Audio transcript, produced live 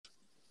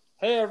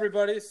Hey,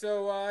 everybody.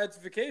 So it's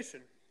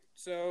vacation.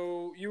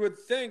 So you would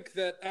think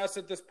that us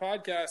at this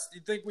podcast,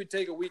 you'd think we'd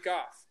take a week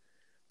off.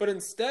 But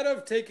instead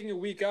of taking a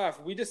week off,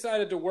 we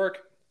decided to work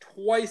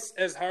twice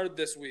as hard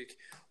this week.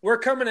 We're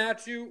coming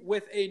at you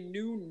with a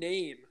new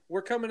name.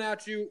 We're coming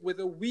at you with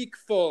a week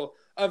full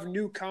of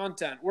new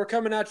content. We're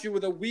coming at you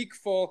with a week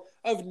full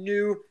of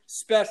new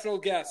special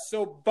guests.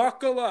 So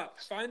buckle up,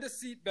 find a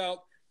seatbelt,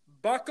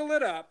 buckle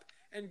it up,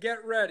 and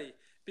get ready.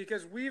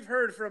 Because we've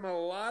heard from a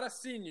lot of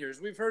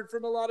seniors, we've heard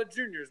from a lot of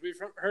juniors, we've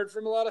heard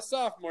from a lot of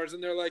sophomores,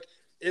 and they're like,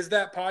 is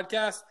that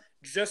podcast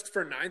just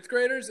for ninth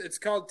graders? It's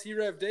called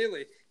T-Rev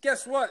Daily.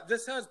 Guess what?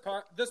 This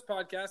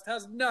podcast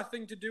has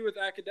nothing to do with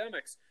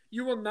academics.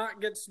 You will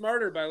not get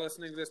smarter by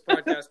listening to this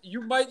podcast.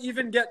 You might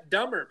even get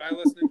dumber by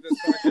listening to this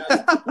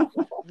podcast.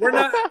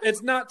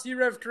 It's not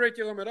T-Rev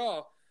curriculum at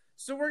all.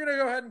 So we're going to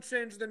go ahead and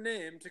change the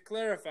name to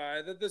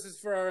clarify that this is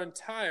for our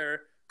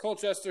entire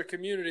Colchester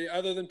community,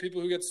 other than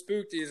people who get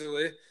spooked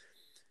easily.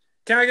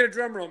 Can I get a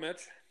drum roll,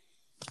 Mitch?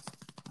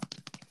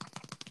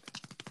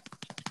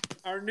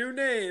 Our new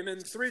name in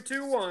 3,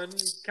 2, 1.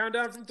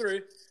 Countdown from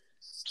 3.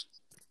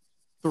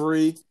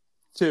 3,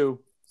 2,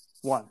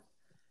 1.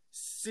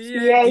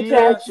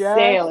 CHS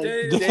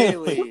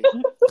Daily.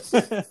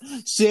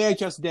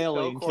 CHS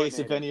Daily, in case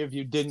if any of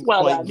you didn't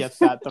quite get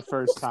that the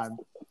first time.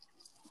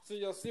 So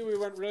you'll see we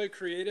went really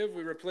creative.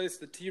 We replaced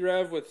the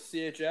T-Rev with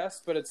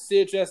CHS, but it's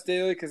CHS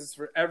Daily because it's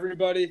for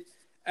everybody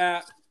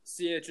at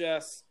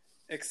CHS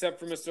except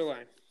for Mr.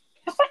 Lang.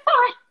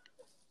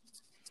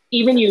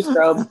 Even you,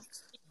 Strobe.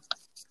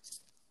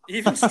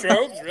 Even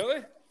Strobes,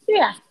 really?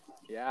 Yeah.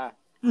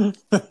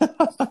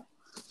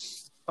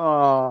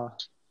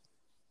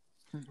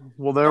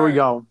 Well, there we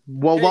go.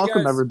 Well, Hey,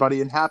 welcome guys.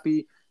 Everybody, and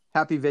happy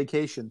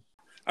vacation.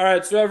 All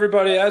right, so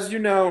everybody, as you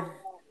know,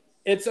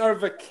 it's our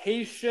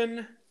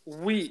vacation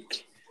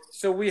week.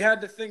 So we had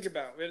to think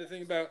about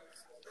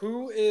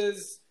who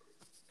is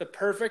the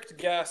perfect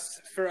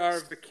guest for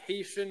our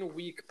vacation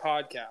week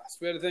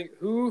podcast. We had to think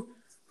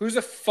who's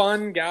a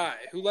fun guy,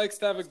 who likes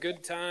to have a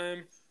good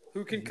time,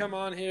 who can come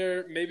on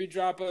here, maybe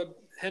drop a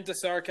hint of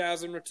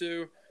sarcasm or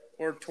 2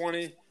 or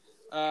 20.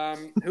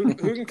 Who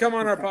can come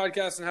on our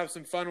podcast and have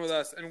some fun with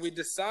us. And we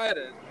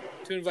decided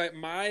to invite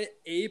my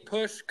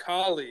A-Push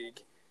colleague,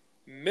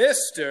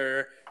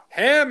 Mr.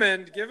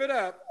 Hammond. Give it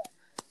up.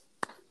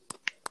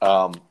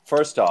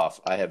 First off,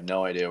 I have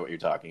no idea what you're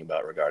talking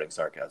about regarding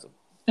sarcasm.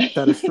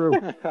 That is true.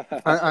 not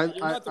the right I've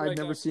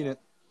never guy. seen it.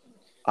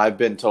 I've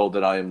been told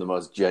that I am the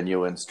most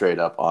genuine, straight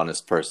up,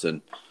 honest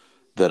person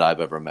that I've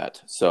ever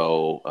met.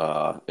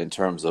 So, in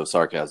terms of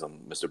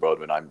sarcasm, Mr.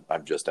 Bodwin, I'm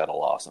just at a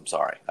loss. I'm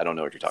sorry. I don't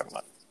know what you're talking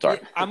about. Sorry.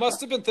 I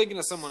must have been thinking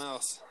of someone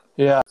else.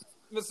 Yeah.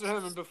 Mr.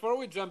 Hammond, before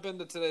we jump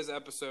into today's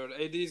episode,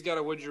 AD's got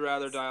a Would You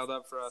Rather dialed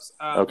up for us.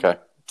 Okay.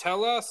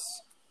 Tell us,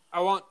 I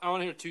want to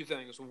hear 2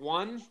 things.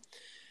 One,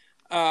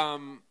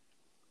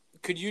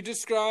 could you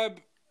describe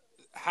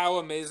how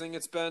amazing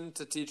it's been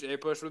to teach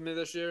A-Push with me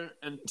this year?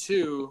 And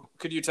 2,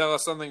 could you tell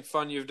us something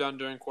fun you've done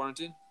during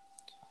quarantine?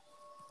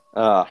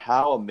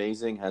 How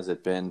amazing has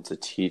it been to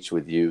teach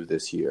with you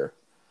this year?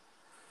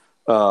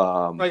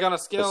 Like on a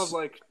scale of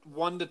like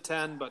 1 to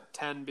 10, but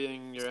 10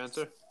 being your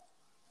answer?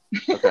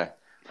 Okay.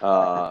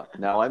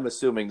 Now, I'm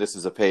assuming this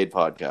is a paid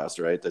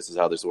podcast, right? This is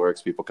how this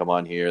works. People come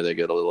on here, they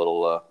get a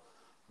little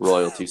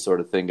royalty sort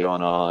of thing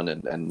going on,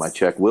 and my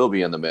check will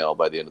be in the mail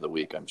by the end of the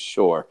week, I'm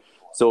sure.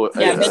 So,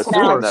 Yeah,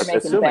 assuming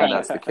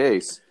that's the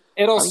case.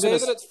 It'll I'm say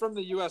gonna that it's from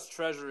the U.S.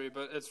 Treasury,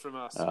 but it's from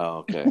us. Oh,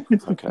 okay.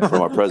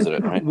 From our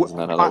president, right? Isn't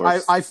that how that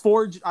works?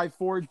 I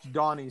forged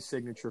Donnie's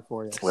signature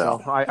for you. Well,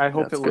 so I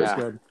hope it that's looks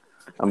good. good.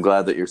 I'm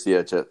glad that your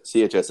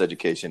CHS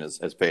education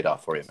has paid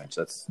off for you, Mitch.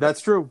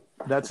 That's true.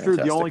 That's true.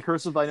 The Fantastic. only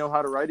cursive I know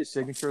how to write is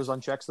signatures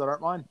on checks that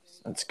aren't mine.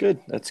 That's good.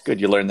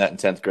 You learned that in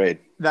 10th grade.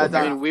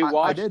 We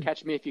watched did.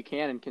 Catch Me If You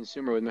Can and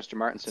Consumer with Mr.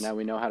 Martin, so now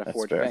we know how to That's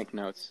forge fair.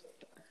 banknotes.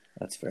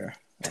 That's fair.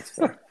 That's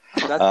kind of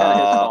his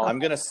fault. I'm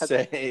going to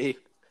say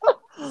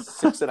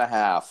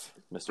 6.5,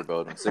 Mr.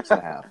 Bowden.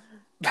 6.5.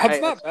 That's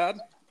Hey, not bad.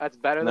 That's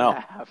better than No.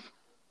 half.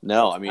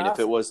 No, I mean,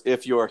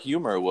 if your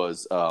humor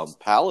was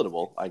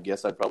palatable, I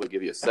guess I'd probably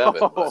give you a 7.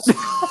 But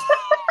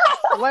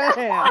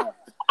Lamb!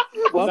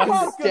 Welcome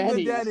Welcome to to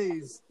Denny's.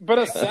 Denny's. But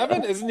a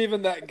 7 isn't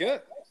even that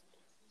good.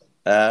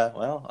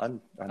 well,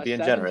 I'm A being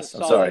 7's generous. a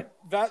I'm solid- sorry.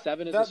 That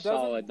 7 is that a doesn't-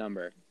 solid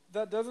number.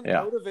 That doesn't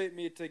Yeah. motivate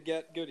me to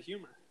get good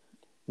humor.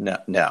 No.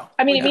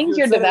 I mean, it Like, means if you're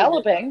you're saying-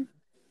 developing.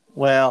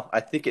 Well,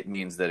 I think it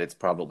means that it's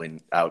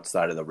probably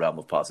outside of the realm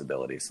of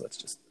possibilities. Let's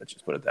just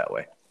put it that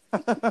way.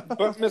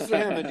 But Mr.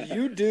 Hammond,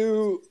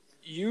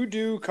 you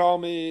do call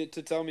me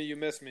to tell me you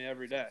miss me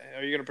every day.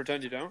 Are you going to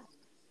pretend you don't?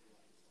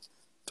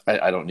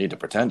 I don't need to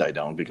pretend I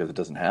don't because it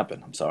doesn't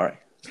happen. I'm sorry.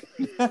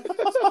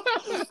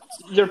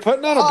 You're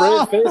putting on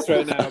a brave face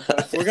right now.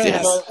 But We're going to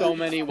Yes. have so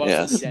many Welcome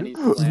Yes. to Denny's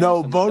plans No,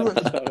 in this Bodwin,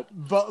 episode.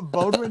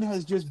 Bodwin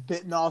has just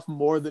bitten off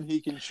more than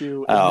he can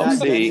chew. Oh, And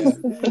see.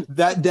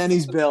 that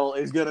Denny's bill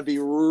is going to be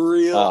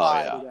real Oh,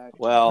 high yeah. today.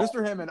 Well,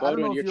 Mr. Hammond, I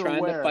don't know Bodwin, if you're you're trying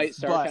aware, to fight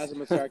but sarcasm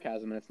with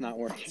sarcasm, and it's not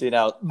working. see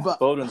now, But-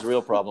 Bowden's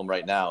real problem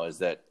right now is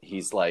that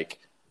he's like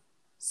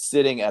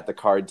sitting at the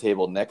card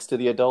table next to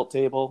the adult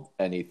table,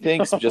 and he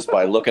thinks just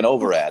by looking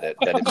over at it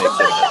that it makes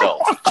him an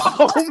adult.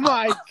 Oh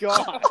my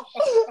gosh!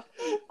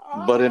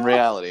 But in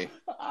reality,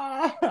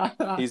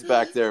 he's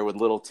back there with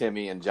little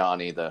Timmy and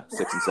Johnny, the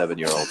 6 and 7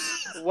 year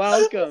olds.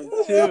 Welcome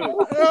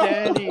to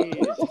Denny's.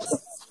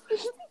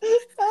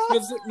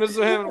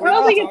 Mr. Hammond, I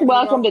don't think it's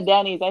welcome to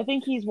Denny's. I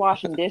think he's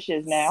washing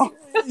dishes now.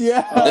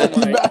 Yeah.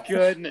 Oh my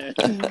goodness.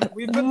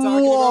 We've been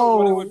talking about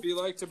what it would be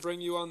like to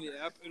bring you on the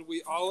app, and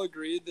we all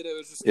agreed that it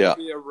was just going to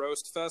be a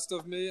roast fest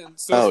of me. And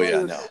so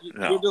you're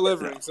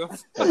delivering. So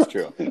That's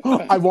true.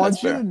 I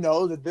want you to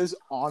know that this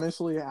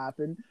honestly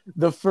happened.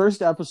 The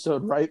first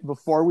episode, right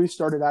before we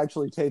started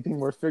actually taping,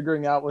 we're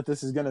figuring out what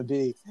this is going to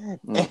be.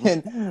 Mm-hmm.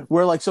 And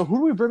we're like, so who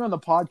do we bring on the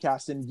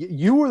podcast? And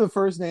you were the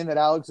first name that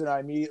Alex and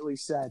I immediately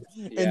said.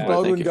 Yeah, and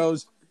Bodwin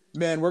goes,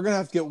 man, we're going to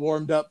have to get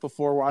warmed up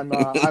before I'm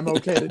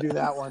okay to do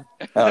that one.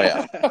 Oh,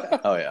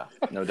 yeah.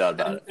 No doubt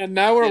about it. And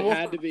now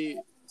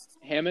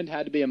Hammond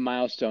had to be a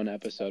milestone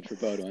episode for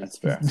Bodwin. That's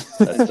fair.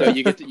 So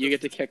you get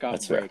to kick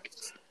off break.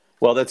 Fair.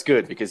 Well, that's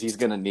good because he's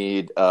going to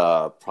need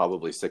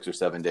probably 6 or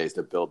 7 days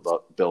to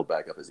build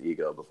back up his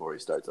ego before he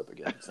starts up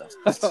again. So.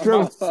 That's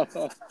true.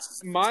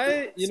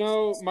 My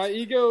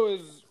ego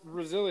is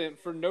resilient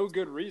for no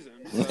good reason.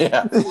 So.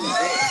 Yeah.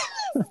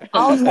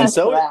 I'll test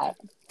that.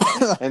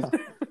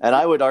 And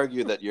I would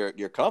argue that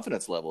your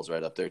confidence level is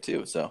right up there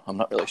too. So I'm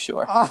not really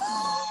sure.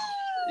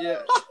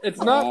 Yeah,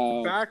 it's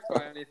not backed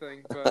by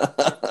anything,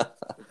 but.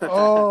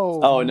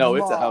 Oh no!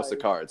 It's a house of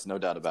cards, no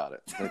doubt about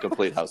it. It's a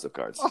complete house of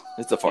cards.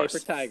 It's a farce.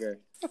 Paper Tiger.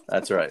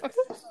 That's right.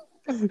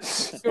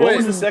 What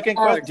was the second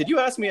question? Did you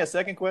ask me a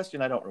second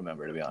question? I don't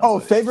remember, to be honest. Oh,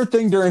 favorite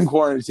thing during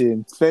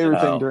quarantine.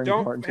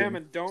 Quarantine.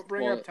 Hammond, don't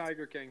bring up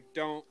Tiger King.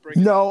 Don't bring.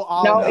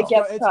 It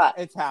gets cut.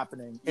 It's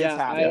happening. Yeah, it's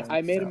happening.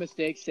 I made a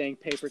mistake saying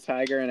Paper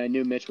Tiger, and I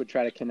knew Mitch would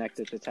try to connect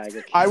it to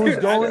Tiger King. I was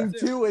going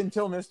to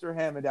until Mr.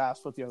 Hammond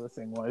asked what the other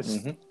thing was.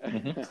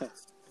 Mm-hmm.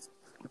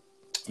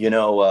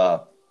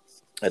 Mm-hmm.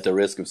 At the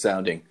risk of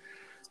sounding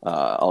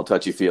all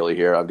touchy-feely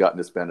here, I've gotten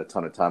to spend a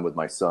ton of time with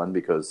my son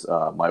because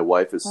my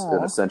wife is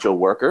an essential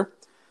worker.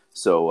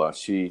 So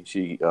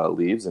she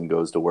leaves and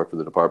goes to work for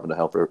the Department of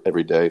Health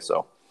every day.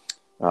 So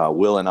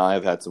Will and I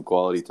have had some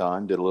quality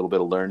time, did a little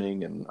bit of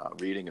learning and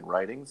reading and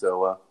writing.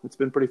 So it's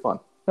been pretty fun.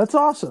 That's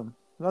awesome.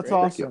 That's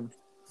awesome.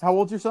 How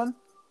old's your son?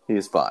 He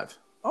is 5.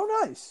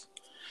 Oh, nice.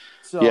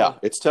 So, yeah,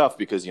 it's tough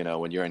because,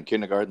 when you're in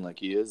kindergarten like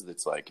he is,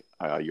 it's like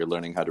you're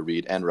learning how to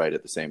read and write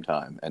at the same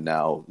time. And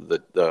now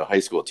the high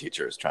school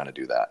teacher is trying to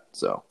do that.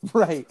 So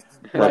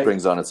that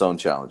brings on its own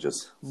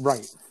challenges.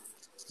 Right.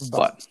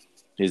 But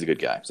he's a good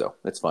guy, so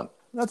it's fun.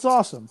 That's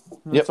awesome.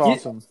 That's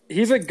awesome.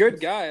 He's a good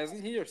guy,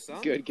 isn't he, your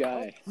son? Good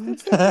guy.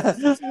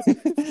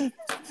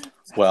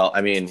 Well,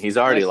 I mean, he's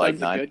already like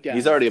 9.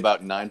 He's already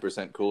about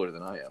 9% cooler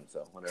than I am,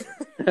 so whatever.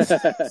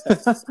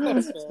 That's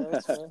fair.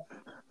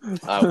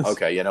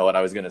 Okay, you know what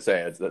I was going to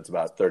say? That's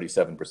about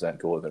 37%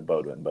 cooler than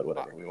Bodwin, but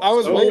whatever. I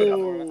was waiting.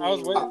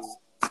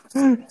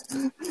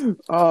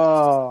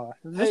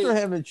 Mr.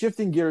 Hammond,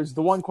 shifting gears,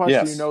 the one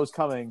question you know is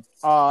coming.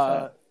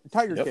 Tiger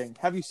King,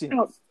 have you seen it?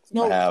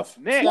 No. I have.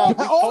 Mitch,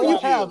 you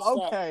have.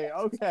 Okay.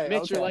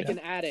 Mitch, you're like an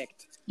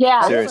addict.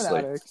 Yeah.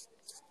 Seriously.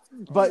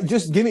 But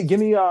just give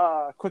me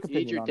a quick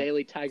opinion. Need your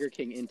daily Tiger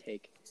King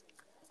intake.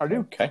 I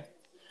do. Okay.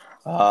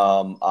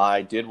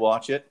 I did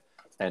watch it,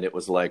 and it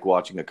was like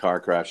watching a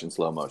car crash in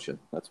slow motion.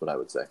 That's what I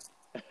would say.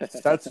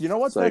 That's that's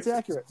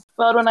accurate.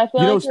 But when I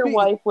feel like your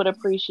wife would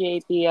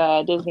appreciate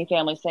the Disney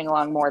Family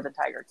sing-along more than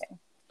Tiger King.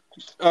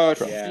 Oh,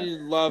 she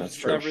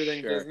loves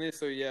everything Disney,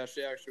 so yeah,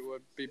 she actually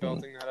would be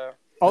belting that out.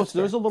 Oh, so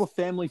there's a little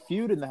family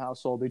feud in the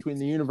household between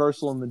the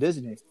Universal and the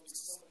Disney.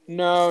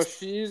 No,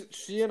 she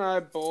and I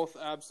both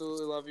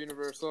absolutely love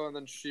Universal, and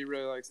then she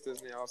really likes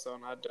Disney also,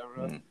 and I don't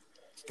really.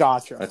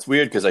 Gotcha. That's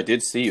weird because I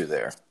did see you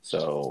there,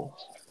 so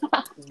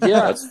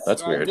yeah,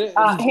 that's weird.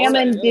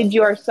 Hammond, did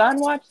your son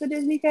watch the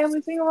Disney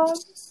Family sing-along?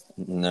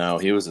 No,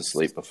 he was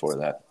asleep before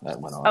that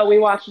went on. Oh, we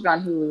watched it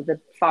on Hulu the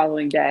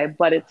following day,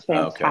 but it's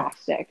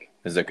fantastic. Okay.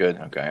 Is it good?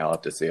 Okay, I'll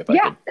have to see if I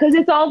can. Yeah, because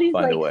it's all these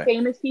like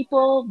famous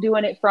people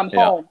doing it from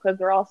home because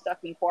they're all stuck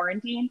in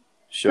quarantine.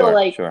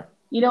 Sure, so,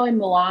 you know in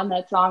Milan,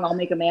 that song, I'll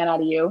Make a Man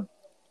Out of You?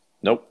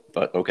 Nope,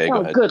 but okay,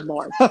 go ahead. Oh, good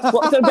Lord.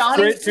 Well, so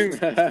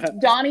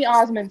Donny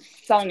Osmond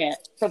sung it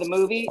for the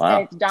movie,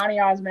 and it's Donny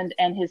Osmond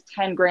and his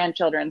 10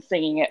 grandchildren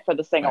singing it for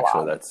the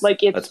sing-along.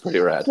 Actually, that's pretty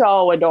rad.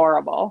 So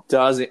adorable.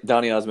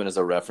 Donny Osmond is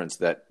a reference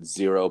that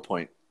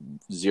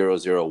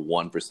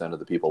 0.001% of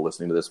the people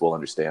listening to this will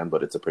understand,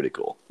 but it's a pretty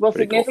cool. Well,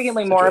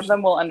 significantly more of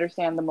them will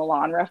understand the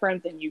Milan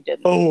reference, and you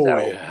didn't. Oh,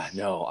 yeah.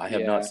 No, I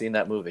have not seen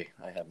that movie.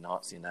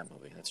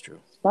 That's true.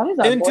 That is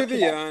Into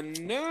the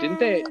Unknown.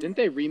 Didn't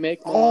they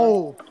remake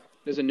Milan?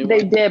 There's a new one.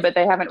 They did, but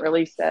they haven't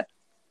released it.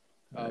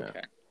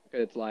 Okay.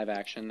 It's live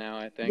action now,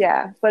 I think.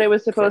 Yeah, but it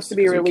was supposed to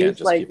be released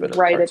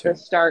right at the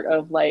start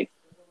of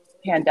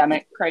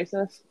pandemic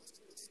crisis.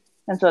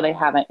 And so they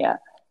haven't yet.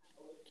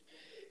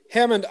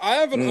 Hammond, I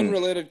have an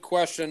unrelated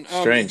question.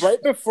 Strange.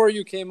 Right before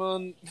you came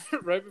on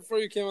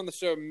the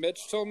show,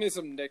 Mitch told me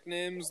some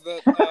nicknames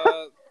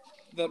that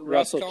that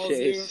Russ calls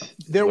Chase. you?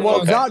 There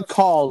was not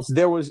calls.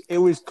 It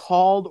was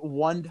called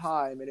one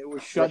time, and it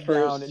was shut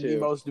down in the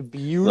most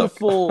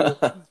beautiful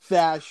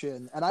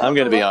fashion. And I'm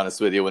going to be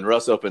honest with you. When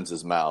Russ opens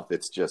his mouth,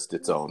 it's just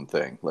its own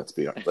thing. Let's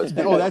be honest.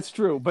 Oh, that's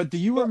true. But do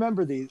you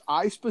remember these?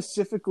 I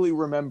specifically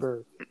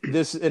remember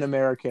this in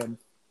American.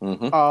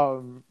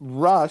 Mm-hmm.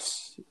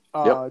 Russ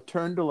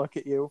turned to look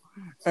at you,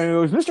 and he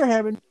goes, "Mr.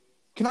 Hammond,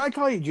 can I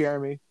call you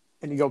Jeremy?"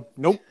 And you go,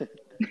 "Nope."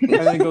 And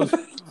then he goes,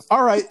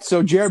 "All right,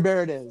 so Jer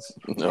Bear it is."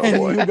 Oh, and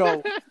boy. you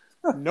go,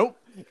 "Nope."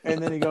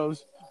 And then he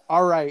goes,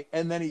 "All right."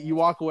 And then you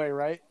walk away,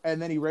 right?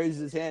 And then he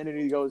raises his hand and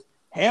he goes,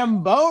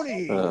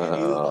 "Hamboni."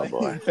 Oh,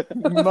 boy.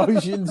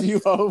 Motions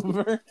you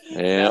over.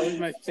 Yeah.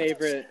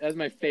 That was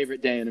my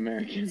favorite day in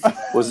American.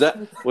 Was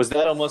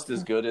that almost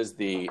as good as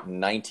the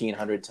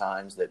 1,900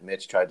 times that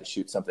Mitch tried to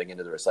shoot something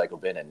into the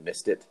recycle bin and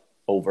missed it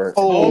over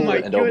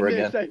and over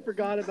again? I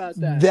forgot about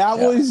that. That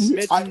was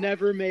Mitch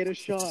never made a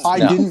shot. I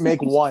didn't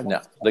make one.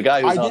 No, the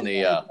guy who's on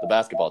the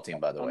basketball team,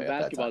 by the way. The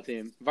basketball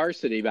team,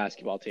 varsity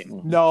basketball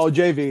team. No,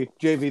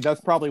 JV.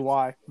 That's probably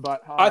why.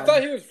 But I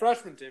thought he was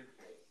freshman team.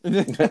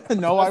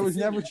 No, I was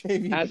never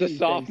JV. As a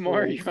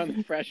sophomore, you're on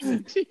the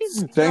freshman team.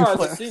 Thanks, as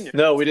a senior.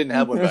 No, we didn't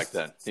have one back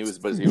then. He was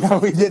busy. No,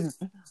 we didn't.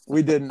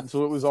 We didn't.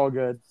 So it was all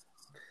good.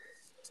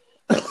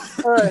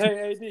 All right,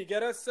 hey AD,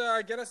 get us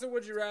a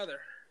would you rather.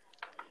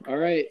 All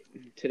right,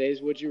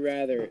 today's would you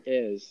rather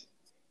is: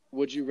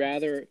 would you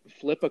rather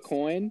flip a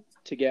coin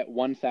to get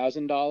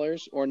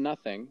 $1,000 or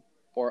nothing,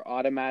 or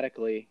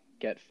automatically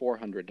get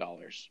 $400?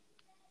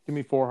 Give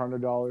me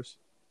 $400.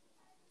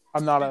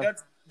 I'm not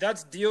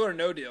That's Deal or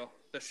No Deal,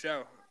 the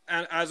show,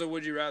 and as a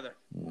would you rather.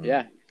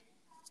 Yeah.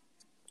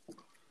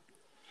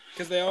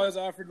 Because they always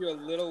offered you a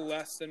little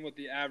less than what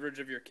the average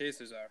of your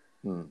cases are,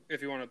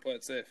 if you want to play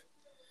it safe.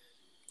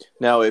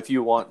 Now, if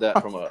you want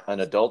that from an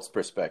adult's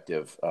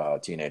perspective,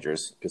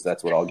 teenagers, because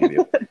that's what I'll give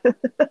you,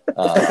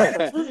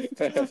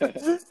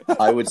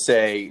 I would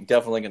say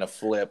definitely going to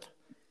flip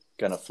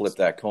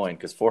that coin,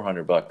 because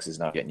 $400 is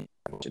not getting you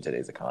much in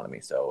today's economy.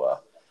 So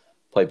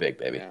play big,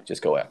 baby. Yeah.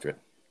 Just go after it.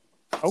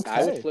 Okay.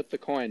 I would flip the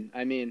coin.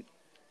 I mean,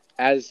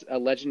 as a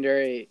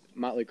legendary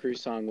Motley Crue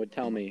song would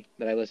tell me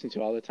that I listen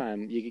to all the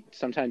time,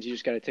 sometimes you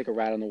just got to take a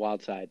ride on the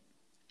wild side,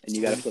 and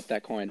you got to flip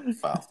that coin.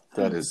 Wow,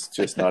 that is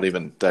just not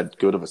even that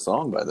good of a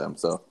song by them.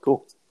 So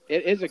cool.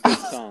 It is a good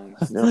song.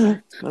 Yeah.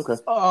 Okay.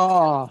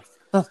 Oh.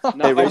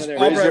 Hey,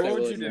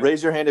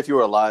 raise your hand if you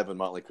were alive when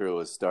Motley Crue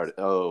was started.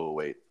 Oh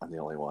wait, I'm the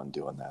only one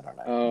doing that,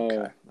 aren't I? Oh.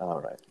 Okay.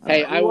 All right.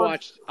 Hey, I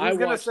watched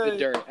The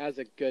Dirt as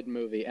a good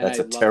movie, and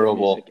that's I a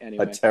terrible, love the music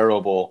anyway. a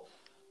terrible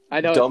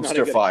I know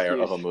dumpster fire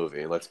excuse. of a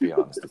movie. Let's be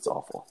honest, it's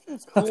awful.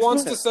 Who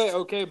wants to say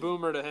 "Okay,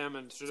 Boomer" to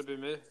Hammond? Should it be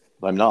me?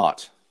 I'm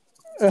not.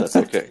 That's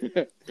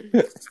okay.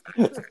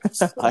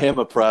 I am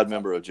a proud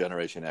member of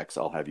Generation X.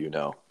 I'll have you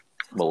know,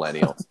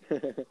 millennial.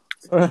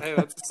 Hey,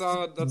 that's a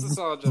solid.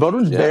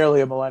 Bowden's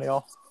barely a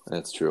millennial.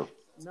 That's true.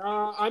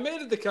 Nah, I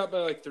made it the cut by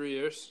like 3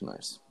 years.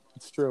 Nice.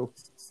 It's true.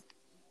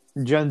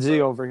 Gen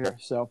Z over here.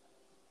 So,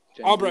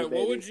 Albright,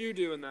 what would you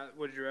do in that?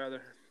 Would you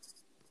rather?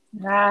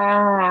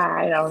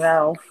 I don't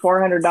know.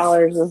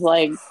 $400 is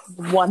like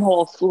one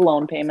whole school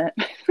loan payment.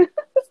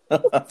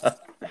 that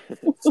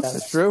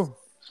is true.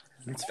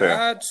 That's fair.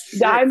 That's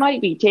true. I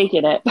might be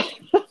taking it.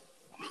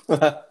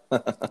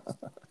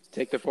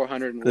 Take the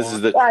 400 and This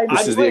is walk.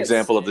 the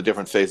example of the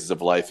different phases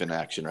of life in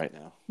action right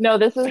now. No,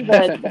 this is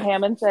the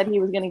Hammond said he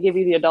was going to give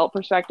you the adult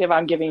perspective.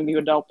 I'm giving you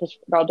adult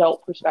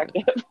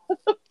perspective.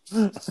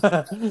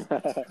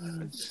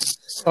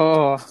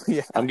 Oh,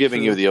 yeah. I'm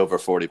giving you the over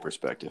 40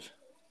 perspective.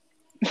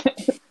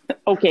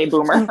 Okay,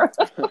 Boomer.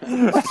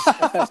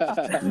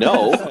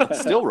 No,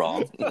 still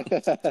wrong.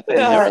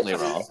 Inherently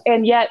wrong.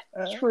 And yet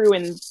true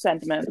in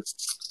sentiment.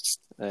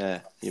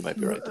 You might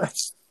be right there.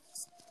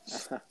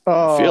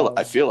 Oh.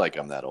 I feel like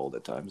I'm that old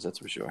at times. That's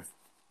for sure.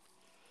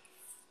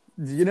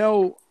 You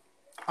know,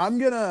 I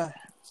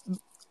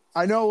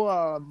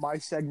know my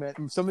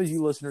segment, some of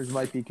you listeners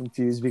might be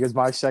confused because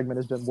my segment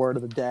has been word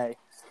of the day,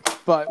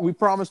 but we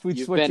promised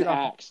we'd switch it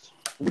up. Axed.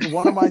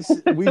 We're going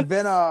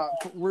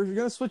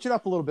to switch it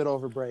up a little bit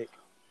over break.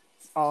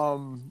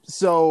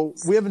 So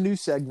we have a new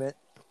segment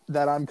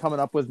that I'm coming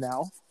up with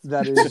now.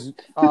 That is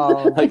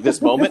like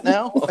this moment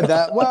now.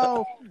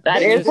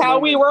 That is how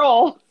we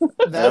roll.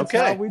 That's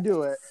how we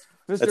do it.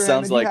 Mr. That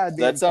sounds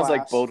Hammond,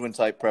 like Bodwin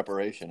type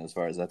preparation, as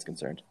far as that's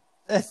concerned.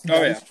 That's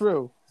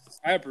true.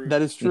 I approve.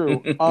 That is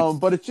true.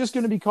 But it's just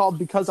going to be called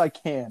Because I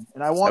Can,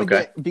 and I want to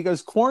get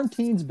because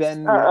quarantine's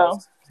been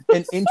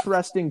an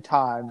interesting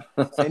time,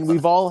 and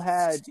we've all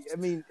had. I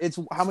mean, it's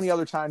how many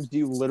other times do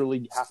you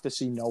literally have to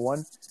see no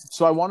one?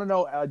 So I want to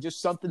know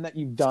just something that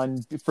you've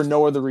done for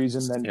no other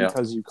reason than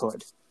because you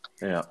could.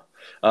 Yeah.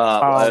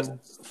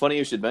 Funny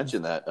you should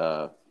mention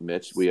that,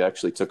 Mitch. We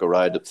actually took a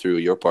ride through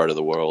your part of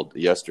the world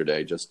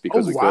yesterday just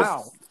because we could.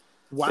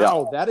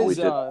 Wow, that is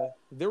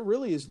there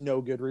really is no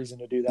good reason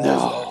to do that.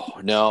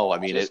 No. I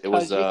mean, it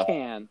was. You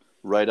can.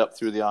 right up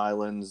through the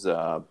islands,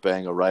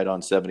 bang a right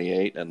on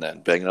 78, and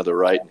then bang another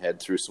right and head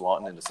through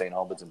Swanton into St.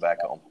 Albans and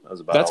back home. That was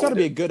about. That's got to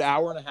be a good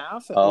hour and a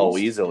half. Oh,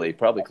 least. Easily,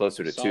 probably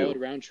closer to Solid 2.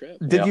 round trip.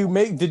 Did you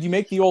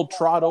make the old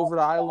trot over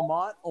to Isle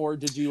Lamont, or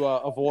did you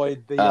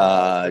avoid the?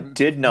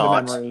 Did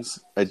not. The memories?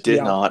 I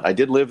did not. I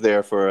did live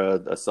there for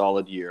a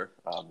solid year,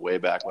 way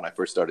back when I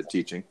first started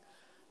teaching.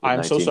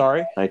 I'm so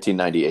sorry.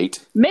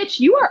 1998. Mitch,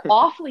 you are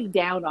awfully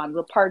down on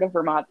the part of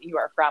Vermont that you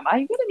are from. I'm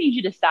going to need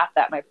you to stop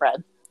that, my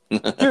friend.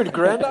 Dude,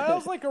 Grand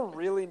Isle's like a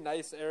really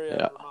nice area.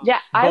 Yeah. Of Vermont. Yeah,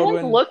 I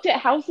looked at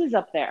houses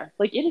up there.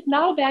 Like, it is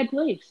not a bad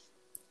place.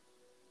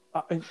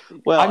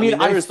 Well, I mean,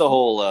 there's the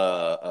whole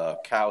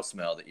cow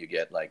smell that you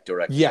get like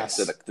directly Yes.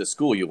 to the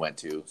school you went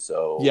to.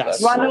 So Yes.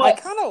 You want to know I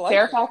what kind of like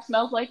Fairfax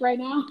smells like right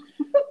now?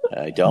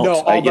 I don't.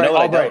 No, You know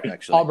what? I don't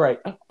actually.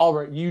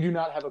 Albright, you do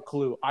not have a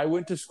clue. I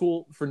went to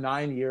school for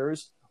 9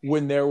 years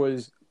when there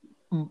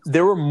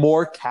were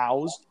more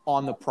cows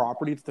on the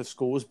property that the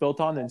school was built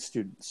on than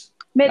students.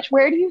 Mitch,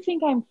 where do you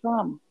think I'm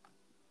from?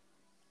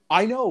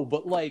 I know,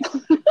 but like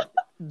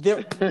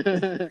they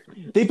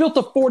built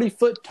a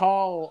 40-foot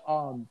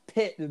tall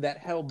pit that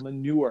held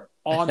manure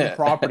on the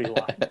property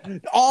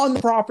line. On the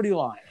property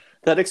line.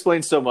 That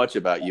explains so much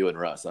about you and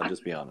Russ. I'll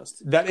just be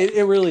honest. That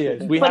it really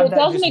is. But it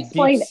doesn't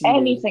explain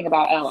anything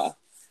about Ella.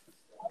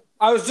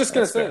 I was just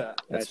going to say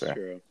that. That's fair.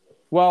 true.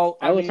 Well,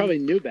 Ella probably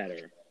knew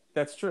better.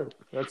 That's true.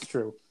 That's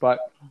true. But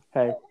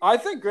hey, I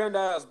think Grand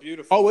Isle is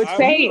beautiful. Oh, it's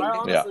same. I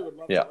honestly would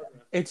love to Yeah. live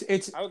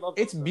there. I would love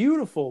to it's live there.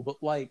 beautiful,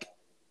 but like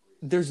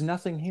there's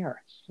nothing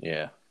here.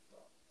 Yeah.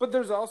 But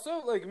there's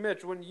also, like,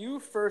 Mitch, when you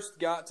first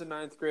got to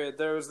 9th grade,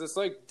 there was this,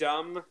 like,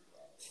 dumb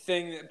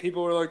thing that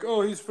people were like,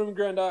 oh, he's from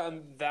Grand Isle.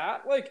 And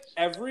that, like,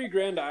 every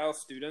Grand Isle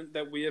student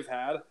that we have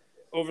had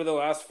over the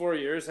last 4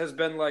 years has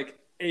been, like,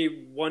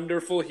 a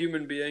wonderful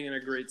human being and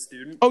a great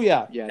student. Oh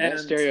yeah. Yeah, that And-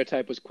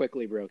 stereotype was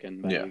quickly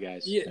broken by Yeah. you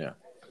guys. Yeah.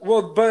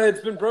 Well, but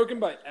it's been broken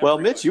by Well,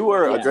 everyone. Mitch, you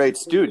were a Yeah. great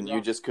student.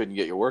 You just couldn't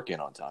get your work in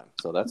on time,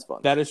 so that's fun.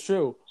 That is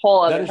true.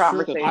 Whole That other is true.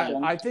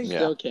 conversation. I think Yeah.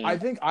 Still can. I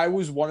think I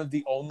was one of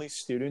the only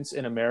students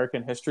in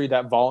American history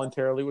that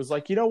voluntarily was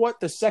like, you know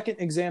what, the second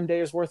exam day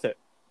is worth it.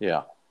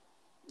 Yeah.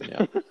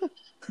 Yeah.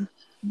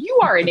 You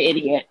are an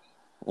idiot.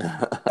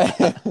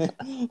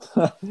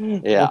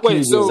 Yeah.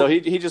 Wait, so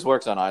he just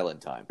works on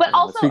island time. But You know,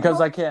 also, because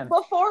I can.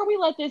 Before we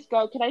let this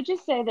go, can I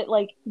just say that,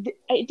 like,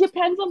 it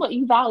depends on what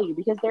you value,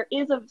 because there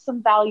is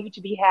some value to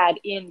be had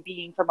in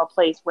being from a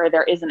place where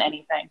there isn't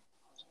anything.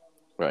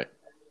 right.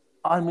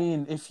 I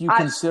mean, if you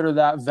consider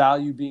that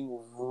value being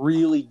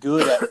really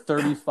good at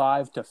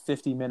 35 to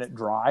 50-minute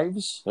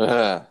drives,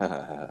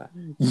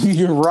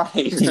 you're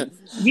right.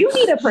 You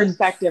need a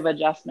perspective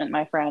adjustment,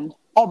 my friend.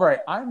 All right,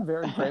 I'm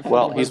very grateful.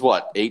 Well, he's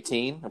what,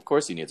 18? Of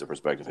course he needs a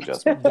perspective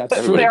adjustment. That's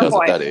Everybody Fair does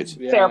point. at that age.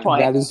 Yeah. Fair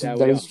point. That is Yeah,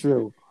 that we is all-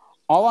 true.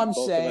 All I'm Both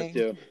of us saying,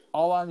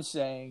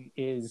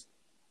 do.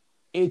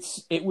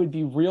 is, it would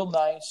be real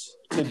nice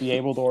to be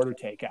able to order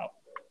takeout.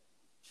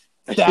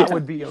 That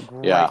would be a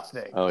great Yeah.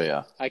 thing. Oh,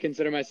 yeah. I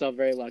consider myself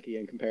very lucky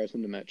in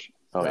comparison to Mitch.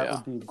 Oh, that yeah.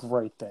 would be a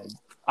great thing.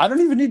 I don't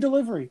even need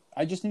delivery.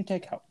 I just need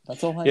takeout.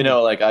 That's all I need. You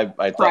know, like I thought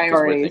 'cause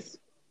Priorities.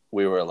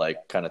 we were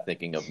like kind of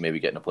thinking of maybe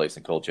getting a place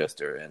in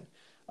Colchester, and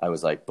I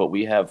was like, but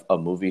we have a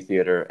movie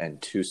theater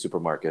and 2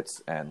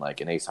 supermarkets and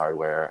like an Ace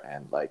Hardware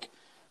and like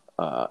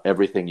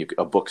everything,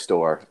 a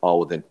bookstore, all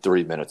within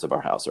 3 minutes of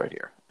our house right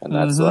here. And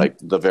that's like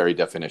the very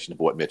definition of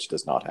what Mitch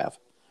does not have.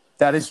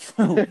 That is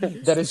true.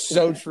 That is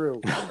so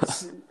true.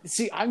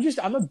 See,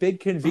 I'm a big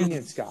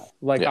convenience guy.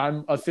 Like Yeah.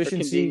 I'm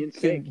efficiency, convenience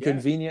sake, yeah.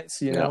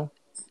 convenience, you Yeah.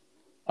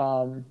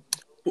 know.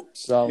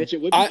 So Mitch, it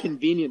would be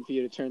convenient for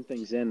you to turn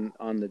things in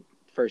on the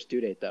first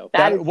due date, though.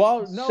 That is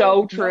so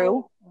no.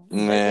 true.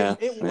 Yeah.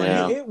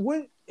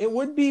 It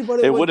would be, but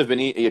It would have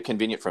been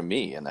convenient for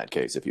me in that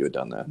case if you had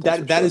done that. That's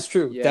for That sure. is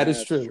true. Yeah, that is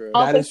that's true. true. That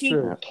Also, is he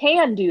true.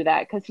 can do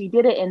that because he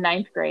did it in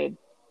 9th grade.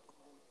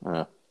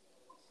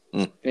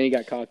 And he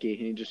got cocky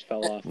and he just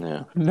fell off.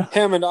 Yeah.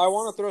 Hammond, I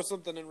want to throw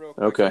something in real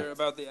quick Okay. here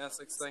about the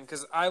Essex thing,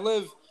 because I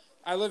live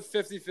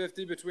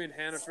 50-50 between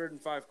Hannaford and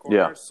Five Corners,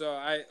 Yeah. so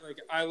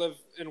I live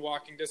in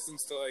walking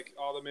distance to like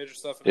all the major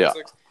stuff in Yeah.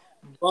 Essex.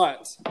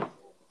 But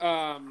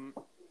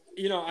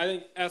you know, I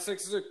think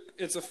Essex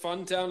it's a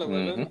fun town to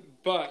live in.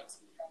 But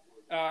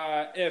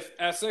if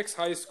Essex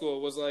High School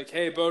was like,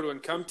 "Hey, Bodwin,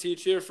 come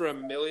teach here for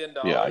 $1 million,"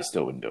 Yeah, I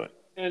still wouldn't do it.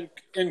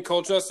 and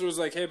Colchester was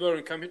like, "Hey,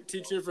 Bodwin, come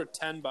teach here for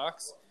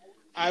 $10,"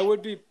 I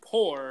would be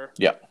poor.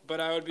 Yeah.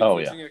 But I would be Oh,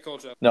 teaching yeah. at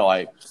Colchester. No,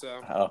 I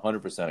So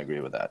 100% agree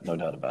with that. No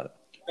doubt about it.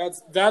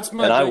 that's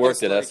my. And I biggest,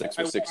 worked at like, Essex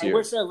for 6 I years.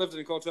 wish I lived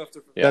in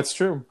Colchester. Yeah. That's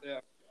true.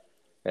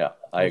 Yeah,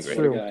 I That's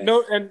agree. true. Guy.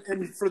 No,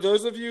 and for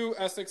those of you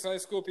Essex High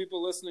School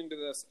people listening to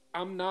this,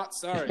 I'm not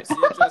sorry.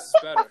 CHS is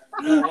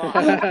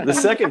better. The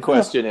second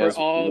question is,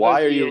 For all why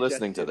the are you VHS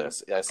listening to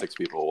this, Essex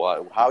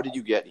people? How did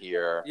you get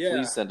here? Yeah.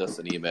 Please send us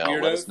an email.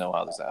 Let Weirdos. us know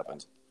how this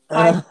happened.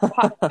 Hi,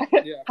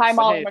 Yeah. hi But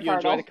Molly hey, if you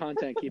enjoy the McCardle.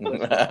 content, keep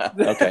listening.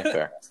 Okay,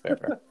 fair.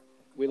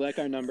 We like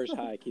our numbers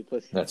high. Keep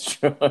listening. That's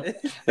true.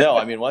 No,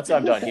 I mean, once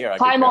I'm done here, I Hi,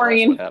 could care less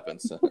Maureen. what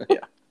happens. Yeah.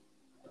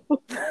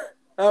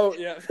 Oh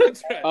yeah,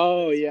 that's right.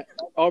 Oh yeah.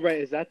 All right.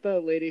 Is that the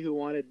lady who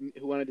wanted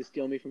to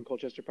steal me from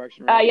Colchester Parks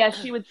and Rec? Yes,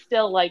 she would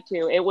still like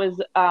to. It was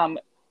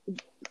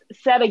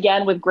said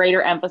again with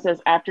greater emphasis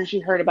after she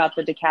heard about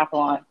the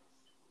decathlon.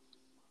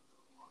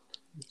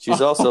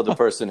 She's also the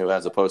person who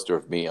has a poster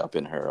of me up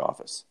in her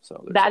office.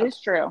 So that is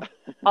true.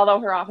 Although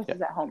her office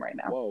is at home right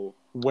now. Whoa.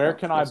 Where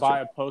can I buy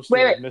a poster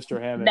Wait, of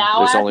Mr. Hammond? Now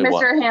There's ask only Mr.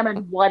 one.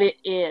 Hammond what it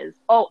is.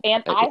 Oh,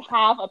 and I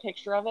have a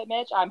picture of it,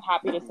 Mitch. I'm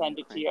happy to send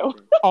it to you.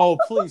 Oh,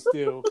 please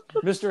do.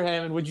 Mr.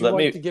 Hammond, would you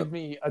like to give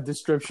me a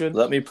description?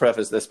 Let me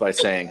preface this by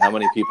saying how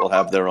many people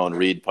have their own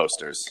Reed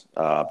posters?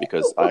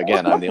 Because,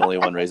 again, I'm the only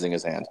one raising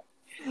his hand.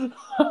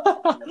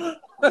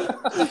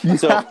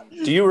 So,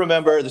 do you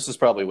remember, this is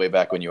probably way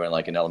back when you were in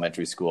like in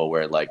elementary school,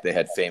 where like they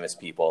had famous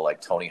people like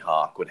Tony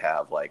Hawk would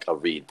have like a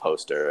Reed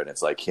poster, and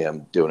it's like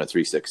him doing a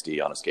 360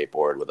 on a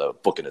skateboard with a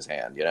book in his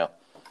hand, you know?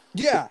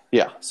 Yeah.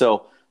 Yeah.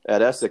 So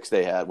at Essex,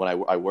 they had, when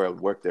I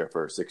worked there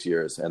for 6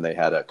 years, and they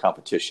had a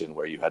competition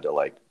where you had to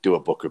like do a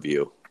book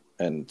review.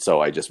 And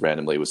so I just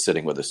randomly was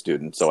sitting with a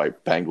student, so I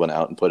banged one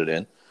out and put it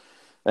in,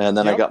 and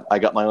then I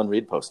got my own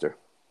Reed poster.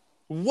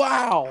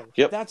 Wow.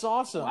 Yep. That's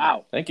awesome.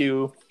 Wow. Thank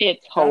you. It's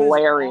That is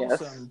hilarious.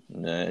 awesome.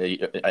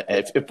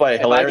 If by If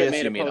I hilarious get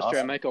made you a mean poster, awesome.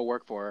 I might go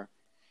work for her.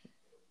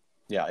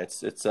 Yeah,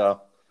 it's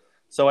so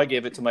I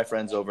gave it to my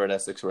friends over at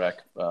Essex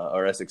Rec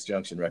or Essex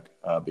Junction Rec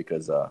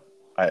because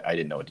I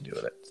didn't know what to do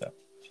with it. So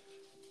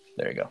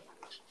there you go.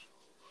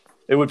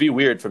 It would be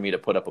weird for me to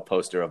put up a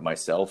poster of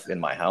myself in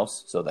my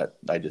house, so that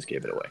I just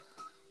gave it away.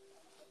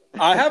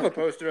 I have a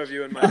poster of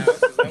you in my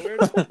house. Is that weird?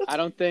 I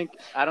don't think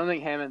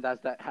Hammond has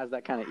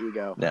that kind of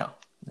ego. No,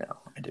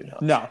 I do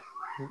not. No.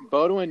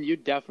 Bodwin, you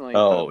definitely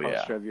Oh, put a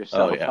poster yeah. of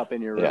yourself Oh, yeah. up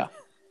in your room. Yeah.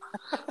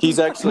 He's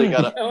actually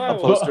got a Oh.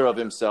 poster of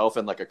himself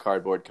and like a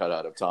cardboard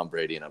cutout of Tom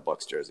Brady in a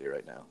Bucs jersey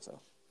right now. So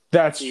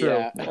That's true.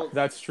 Yeah.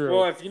 That's true.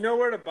 Well, if you know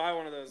where to buy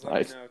one of those, let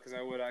Nice. me know because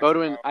I would. Actually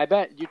Bodwin, buy I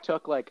bet you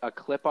took like a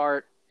clip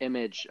art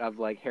image of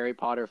like Harry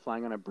Potter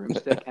flying on a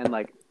broomstick and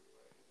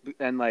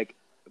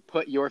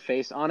put your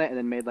face on it and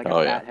then made like a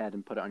Oh, bat yeah. head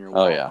and put it on your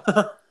wall. oh yeah,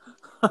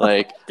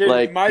 like Dude,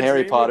 like my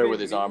Harry dream Potter would be with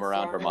his me arm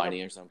around flying on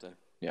Hermione or something.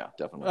 Yeah,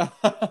 definitely.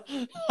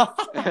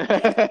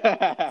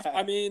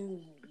 I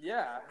mean,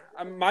 yeah.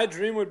 My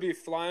dream would be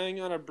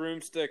flying on a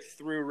broomstick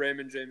through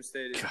Raymond James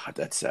Stadium. God,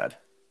 that's sad.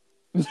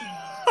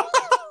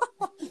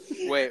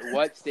 Wait,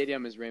 what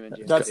stadium is Raymond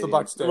James? That's the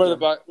Stadium? Bucs Where stadium.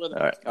 the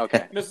All right.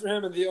 Okay. Mr.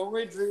 Hammond, the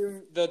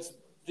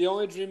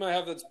only dream I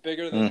have that's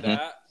bigger than Mhm.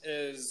 that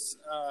is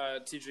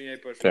teaching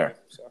 8-push. Fair.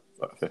 So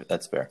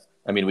That's fair.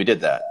 I mean, we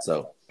did that,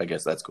 so I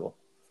guess that's cool.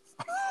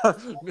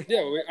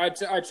 yeah, I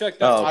checked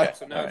that. Oh, too, okay.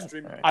 so now All it's right.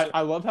 dream. All right.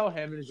 I love how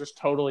Hammond is just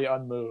totally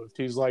unmoved.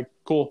 He's like,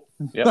 cool.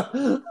 Yep.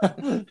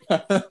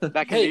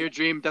 That can Hey. be your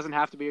dream. Doesn't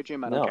have to be your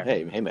dream. I don't No,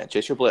 care. hey man,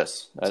 chase your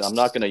bliss. I'm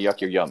not going to yuck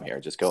your yum here.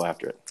 Just go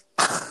after it.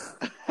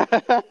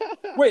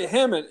 Wait,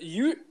 Hammond,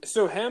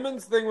 so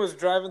Hammond's thing was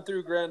driving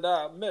through Grand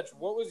Isle. Mitch,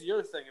 what was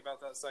your thing about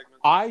that segment?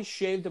 I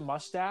shaved a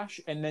mustache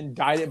and then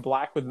dyed it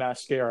black with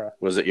mascara.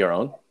 Was it your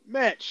own?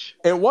 Mitch.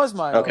 It was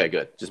my Okay,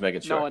 good. Just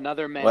making sure. No,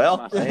 another man. Well,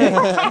 must-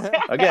 hey,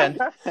 again,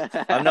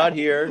 I'm not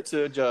here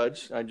to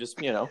judge. I just,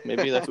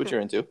 maybe that's what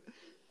you're into.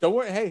 Don't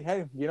worry.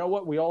 Hey, you know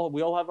what? We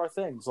all have our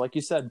things. Like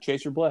you said,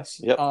 chase your bliss.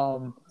 Yep.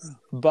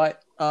 I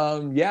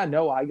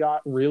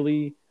got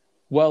really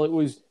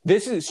well.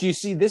 This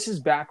is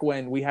back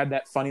when we had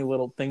that funny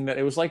little thing that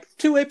it was like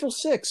to April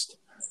 6th.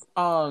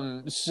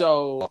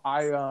 So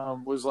I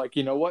was like,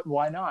 you know what?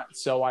 Why not?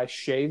 So I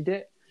shaved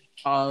it,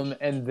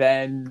 and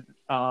then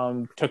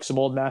took some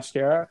old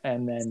mascara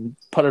and then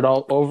put it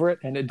all over it,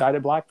 and it dyed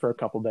it black for a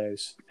couple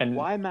days. And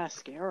Why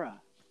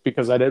mascara?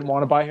 because I didn't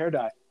want to buy hair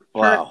dye.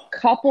 Wow. For a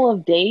couple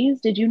of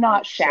days, did you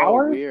not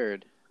shower? So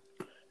weird.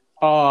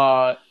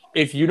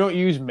 If you don't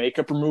use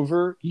makeup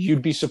remover,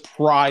 you'd be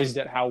surprised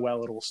at how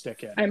well it'll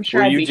stick in. I'm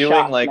sure Were I'd you be doing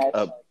shocked, like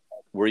Mitch.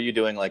 were you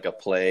doing like a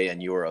play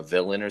and you were a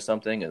villain or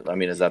something? I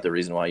mean, is that the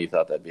reason why you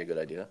thought that'd be a good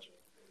idea?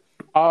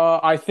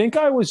 I think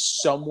I was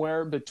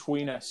somewhere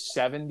between a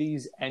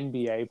 70s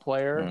NBA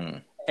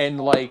player and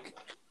like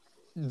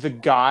the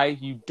guy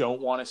you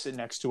don't want to sit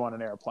next to on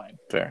an airplane.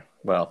 Fair.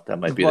 Well, that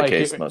might be the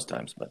case most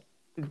times, but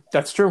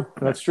That's true.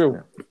 That's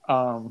true.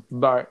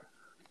 But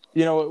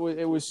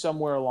it was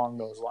somewhere along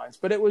those lines.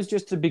 But it was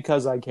just a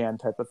because I can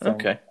type of thing.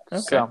 okay.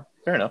 So,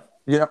 Fair enough.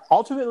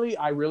 ultimately,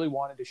 I really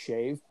wanted to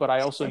shave, but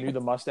I also knew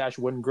the mustache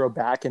wouldn't grow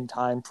back in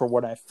time for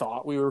when I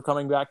thought we were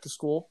coming back to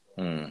school.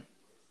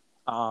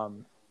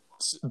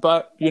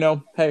 But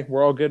hey,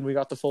 we're all good. We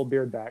got the full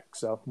beard back,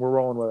 so we're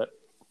rolling with it.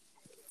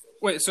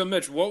 Wait, so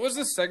Mitch, what was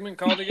this segment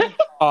called again?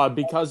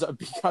 Because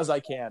I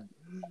can.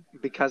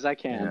 Because I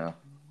can. Yeah.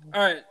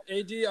 All right,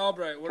 AD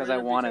Albright. What 'Cause are I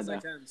your wanted because I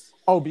to. cans?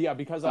 Oh, but yeah,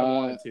 because I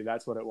wanted to.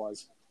 That's what it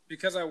was.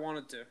 Because I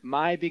wanted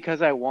to.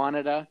 Because I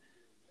wanted to.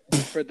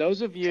 For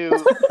those of you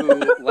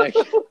who like,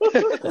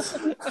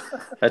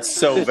 That's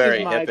so This very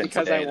is my hip and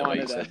because today I the way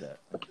you wanted said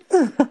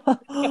to.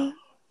 that.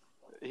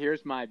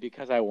 here's my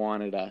because I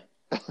wanted to.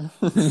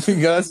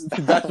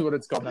 That's what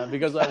it's called now.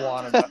 Because I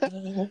wanted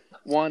to.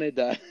 Wanted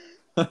to.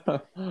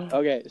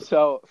 Okay,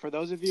 so for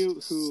those of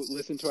you who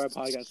listen to our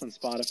podcast on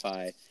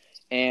Spotify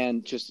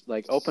and just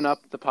like open up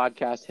the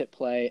podcast, hit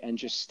play, and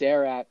just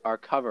stare at our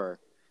cover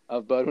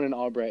of Bodwin and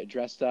Albright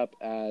dressed up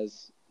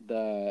as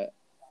the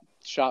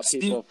shop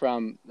people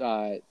from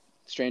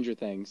Stranger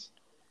Things,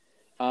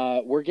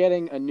 we're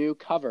getting a new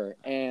cover,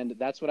 and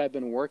that's what I've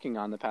been working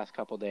on the past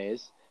couple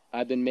days.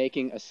 I've been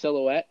making a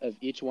silhouette of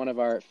each one of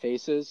our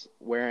faces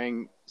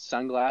wearing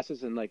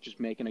sunglasses and like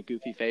just making a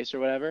goofy face or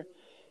whatever.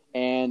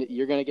 And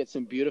you're going to get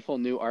some beautiful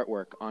new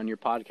artwork on your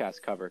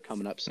podcast cover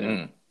coming up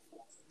soon.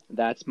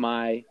 That's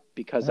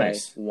because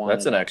nice. I wanted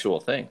That's an actual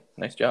thing.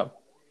 Nice job.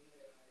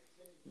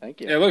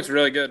 Thank you. It looks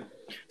really good.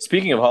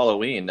 Speaking of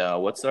Halloween,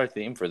 what's our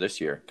theme for this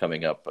year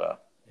coming up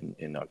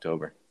in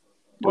October?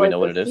 Do we know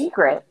what it is?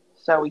 Secret,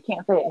 so we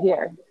can't say it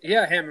here.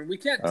 Yeah, Hammond, we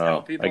can't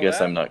tell people I guess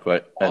that. I'm not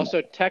quite.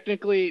 Also,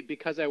 technically,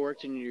 because I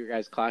worked in your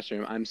guys'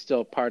 classroom, I'm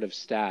still part of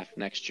staff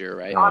next year,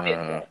 right?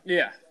 Obviously.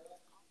 Yeah.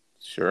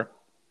 Sure.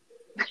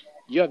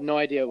 You have no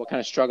idea what kind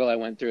of struggle I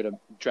went through to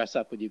dress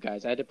up with you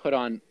guys. I had to put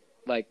on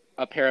like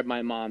a pair of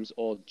my mom's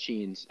old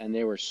jeans, and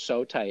they were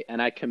so tight, and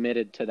I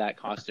committed to that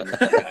costume with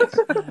you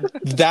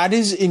guys. That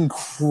is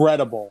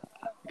incredible.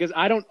 Because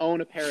I don't own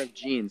a pair of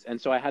jeans,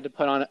 and so I had to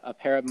put on a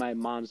pair of my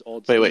mom's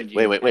old Wait,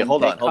 jeans.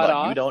 hold on.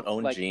 Off, You don't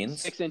own like,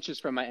 jeans? 6 inches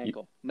from my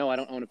ankle. No, I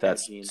don't own a pair of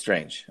That's jeans.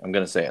 strange. I'm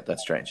going to say it.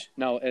 That's strange.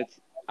 No, it's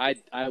I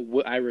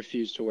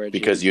refuse to wear jeans.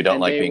 Because you don't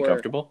And like they being were-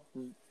 comfortable?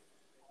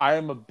 I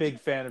am a big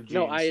fan of jeans.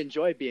 No, I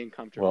enjoy being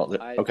comfortable.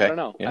 Well, I don't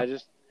know. yeah. I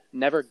just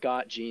never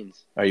got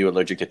jeans. Are you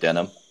allergic to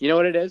denim? You know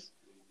what it is?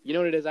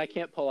 I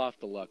can't pull off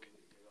the look.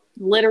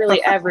 Literally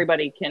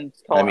everybody can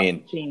pull I off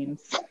mean,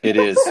 jeans. It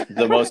is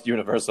the most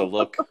universal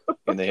look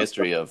in the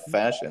history of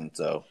fashion.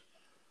 So,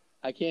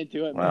 I can't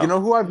do it. Wow. Man. You know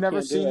who I've never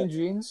can't do seen it. in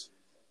jeans?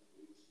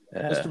 uh,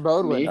 Mr.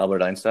 Bodwin. Me?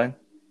 Albert Einstein.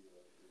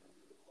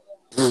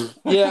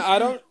 Yeah, I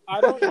don't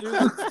do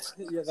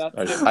yeah,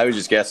 that's I was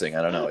just guessing.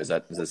 I don't know. Is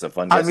this a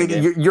fun I guessing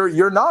mean, game?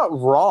 you're not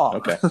wrong.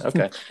 Okay.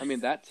 I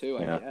mean that too.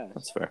 I Yeah, guess.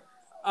 that's fair.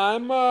 I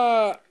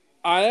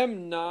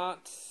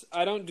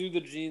don't do the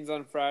jeans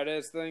on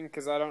Fridays thing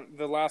because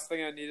the last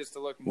thing I need is to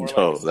look more like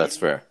No, a that's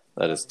student. fair.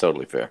 That is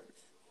totally fair.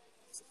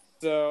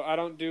 So I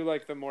don't do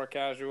like the more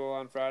casual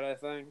on Friday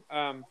thing.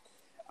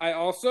 I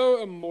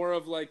also am more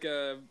of like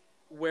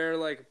wear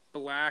like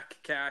black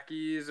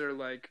khakis or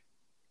like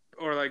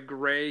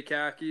gray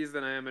khakis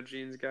than I am a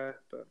jeans guy.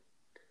 But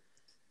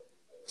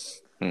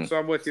so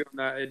I'm with you on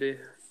that, AD.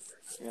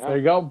 Yeah. There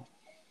you go.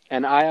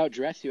 And I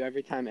outdress you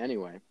every time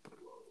anyway.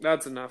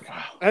 That's enough.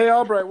 Hey,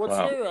 Albright, what's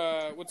Wow. your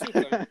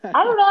thing?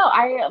 I don't know.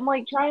 I am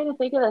like trying to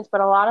think of this,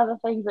 but a lot of the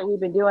things that we've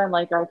been doing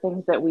like are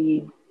things that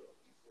we,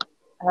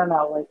 I don't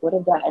know, like would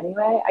have done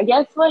anyway. I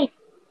guess like,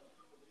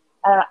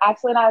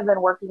 Ashley and I have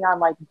been working on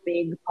like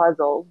big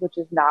puzzles, which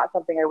is not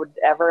something I would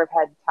ever have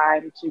had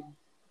time to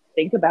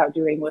think about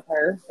doing with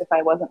her if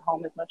I wasn't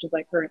home as much as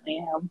I currently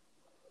am.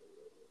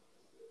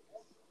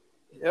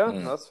 Yeah,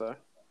 that's fair.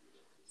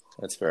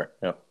 That's fair.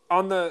 Yeah.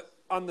 On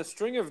the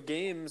string of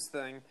games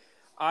thing,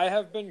 I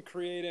have been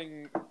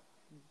creating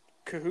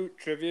Kahoot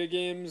trivia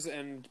games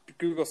and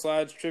Google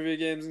Slides trivia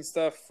games and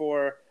stuff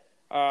for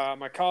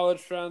my college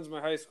friends,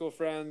 my high school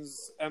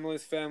friends,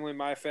 Emily's family,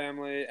 my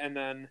family, and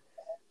then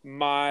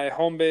my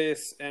home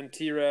base and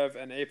T-Rev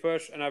and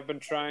A-Push. And I've been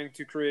trying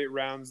to create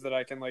rounds that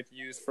I can like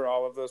use for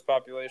all of those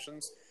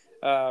populations.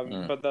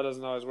 But that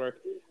doesn't always work.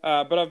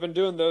 But I've been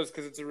doing those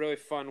because it's a really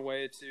fun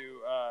way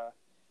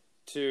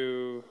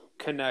to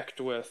connect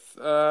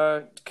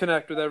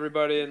with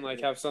everybody and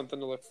like have something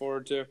to look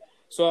forward to.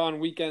 So on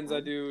weekends I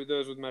do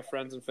those with my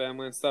friends and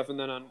family and stuff, and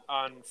then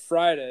on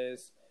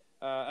Fridays,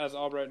 as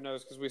Albright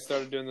knows because we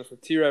started doing this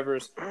with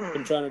T-Revers,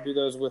 been trying to do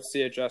those with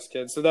CHS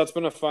kids. So that's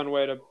been a fun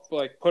way to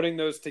like putting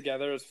those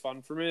together is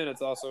fun for me, and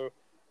it's also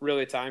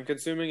really time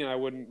consuming, and I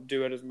wouldn't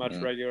do it as much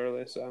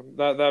regularly. So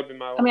that would be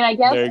my one. I mean, I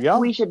There you go. guess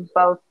we should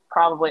both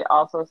probably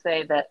also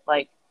say that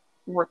like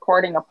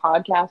recording a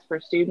podcast for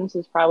students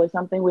is probably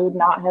something we would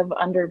not have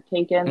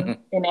undertaken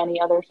in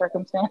any other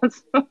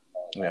circumstance.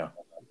 Yeah.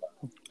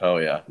 Oh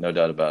yeah, no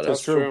doubt about it.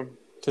 That's true.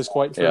 Tis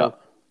quite true. Yeah.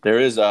 There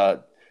is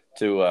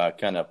to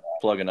kind of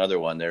plug another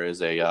one. There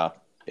is a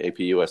AP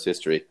US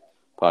History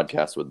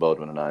podcast with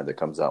Bodwin and I that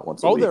comes out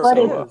once a Oh, week. there But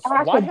is. it's Why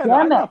have I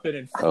academic. not been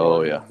informed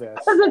Oh, yeah. of this?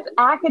 Because it's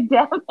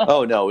academic.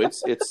 Oh no, it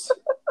is.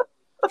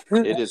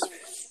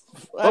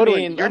 I Bodwin,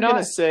 mean, you're I'm gonna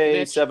not- say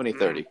Mitch.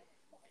 70-30.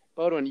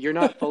 Bodwin, you're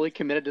not fully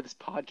committed to this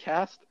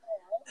podcast.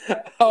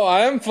 Oh,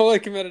 I am fully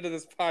committed to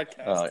this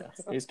podcast. Oh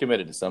yeah, he's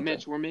committed to something.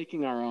 Mitch, we're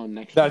making our own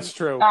next. That's week.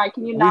 true. All right,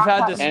 can you We've not had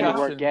cut this me And off?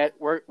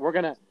 we're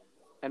gonna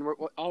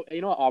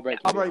you know what,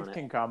 Albright can be on Albright it.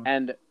 can come.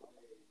 And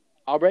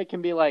Albright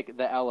can be like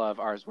the Ella of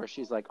ours, where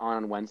she's like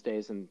on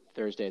Wednesdays and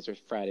Thursdays or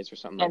Fridays or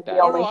something And like the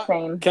that. only I-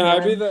 same. Can I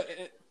be the?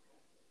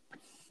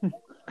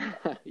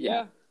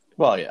 Yeah.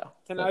 Well, yeah.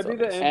 Can That's I be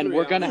the? obvious. And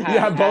we're gonna Andrew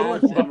have Yeah,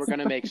 ads, Bodwin. and we're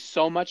gonna make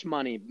so much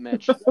money,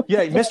 Mitch.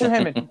 Yeah, Mr.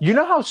 Hammond, you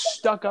know how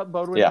stuck up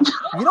Bodwin Yeah. is?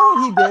 You know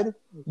what he did?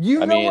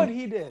 You I know mean- what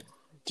he did?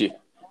 Do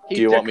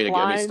He you want me to get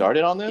me declined-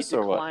 started on He this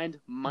or what? declined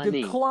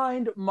money.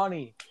 Declined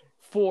money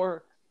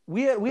for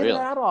we had Really? an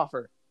ad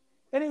offer.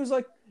 And he was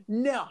like,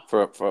 no.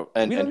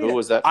 And We don't who need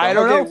was it. that? I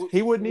from? don't Okay, know.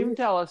 He wouldn't even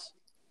tell us.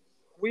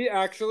 We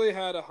actually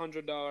had a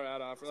 $100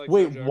 ad offer. Like,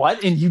 Wait, no joke.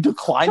 what? And you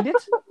declined it?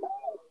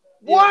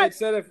 Yeah, What?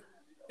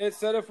 it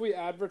said if we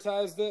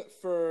advertised it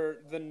for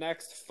the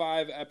next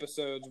 5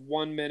 episodes,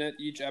 1 minute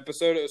each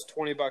episode, it was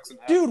 $20 an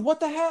ad. Dude, what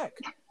the heck?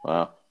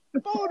 Wow.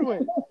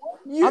 Bodwin,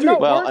 You I'm not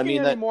Well, I working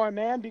mean, that- anymore,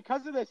 man,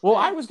 because of this. Well,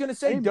 thing. I was going to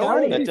say Hey,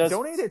 donate that it. does-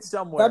 Donate it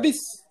somewhere. That'd be.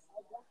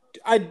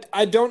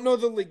 I don't know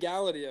the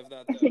legality of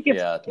that. I Though. think it's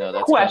Yeah, no,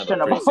 that's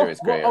questionable. kind of a pretty serious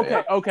gray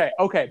area.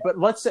 Okay. But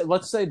let's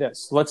say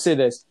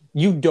this.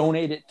 You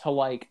donate it to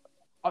like,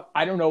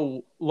 I don't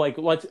know, like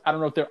I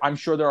don't know if there. I'm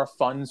sure there are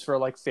funds for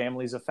like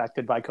families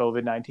affected by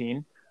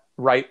COVID-19,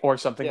 right, or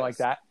something Yes. like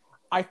that.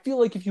 I feel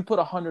like if you put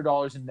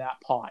 $100 in that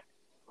pot,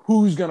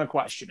 who's gonna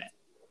question it?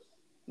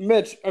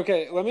 Mitch,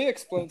 okay, let me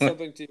explain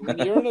something to you. When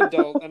you're an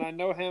adult, and I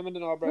know Hammond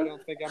and Albright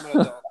don't think I'm an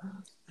adult,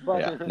 but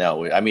Yeah,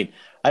 no, I mean,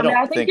 I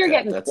don't think you're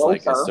getting that's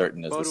like closer. as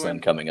certain as the sun Bodwin.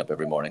 coming up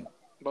every morning.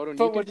 Bodwin,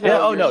 But you can when tell you're-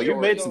 Yeah. Oh your no, story. you've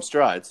made some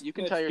strides. You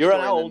can tell your You're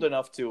story. now then. old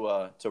enough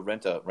to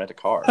rent a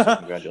car. So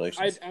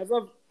congratulations.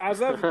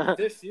 as of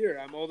this year,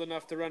 I'm old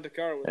enough to rent a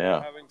car without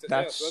Yeah. having to.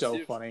 That's yeah, so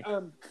huge. funny.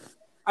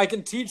 I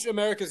can teach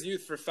America's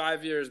youth for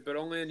 5 years, but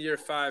only in year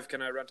 5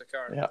 can I rent a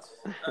car.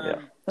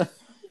 Yeah.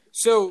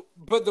 So,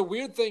 but the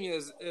weird thing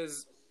is,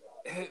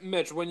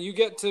 Mitch, when you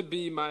get to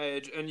be my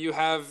age and you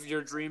have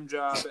your dream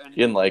job and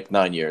In like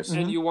 9 years.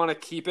 and you want to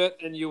keep it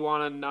and you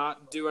want to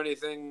not do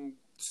anything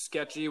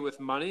sketchy with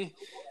money,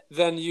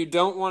 then you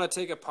don't want to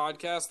take a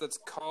podcast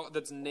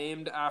that's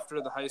named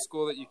after the high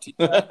school that you teach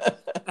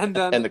at, and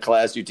then And the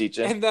class you teach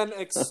in. and then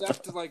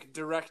accept like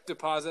direct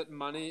deposit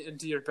money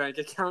into your bank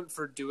account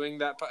for doing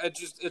that. It's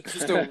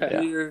just a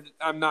weird.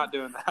 I'm not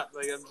doing that.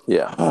 Like,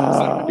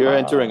 Yeah. You're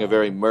entering a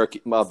very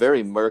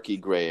murky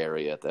gray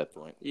area at that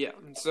point. yeah.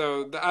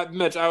 So,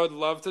 Mitch, I would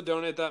love to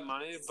donate that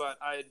money, but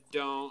I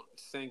don't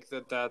think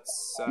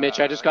that's. Mitch,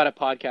 I just got a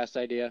podcast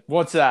idea.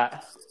 What's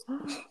that?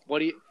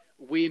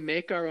 We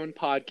make our own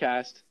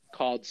podcast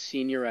called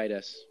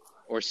Senioritis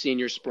or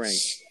Senior Spring,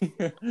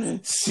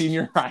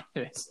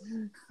 Senioritis.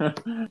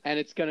 and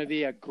it's going to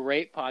be a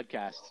great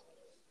podcast.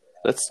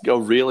 Let's go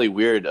really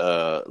weird.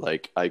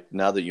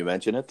 Now that you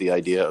mention it, the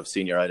idea of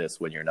senioritis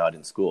when you're not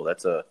in school.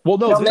 That's a Well,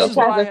 no, No, this Mitch is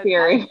what has a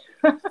theory.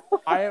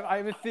 I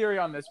have a theory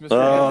on this, Mr.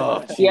 Oh,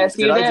 Hammond. Yes,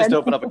 did you I just did.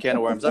 open up a can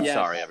of worms? I'm Yes,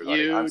 sorry,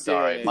 everybody. you I'm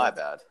sorry. did. My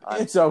bad.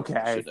 It's okay.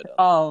 shouldn't have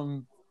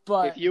done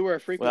But If you were a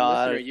frequent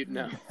Well, listener, I- you'd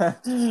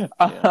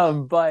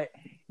know. but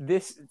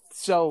this,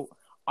 so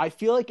I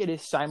feel like it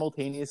is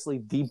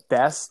simultaneously the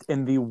best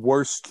and the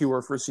worst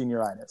cure for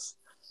senioritis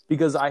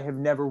because I have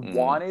never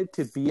wanted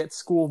to be at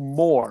school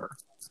more,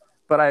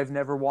 but I've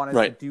never wanted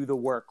Right. to do the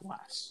work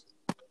less.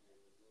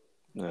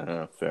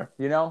 Fair.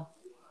 You know?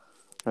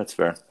 That's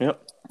fair.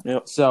 Yep.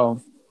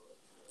 So,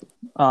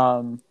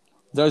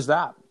 there's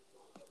that.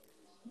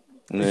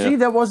 Yeah. See,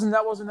 that wasn't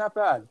that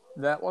bad.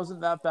 That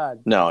wasn't that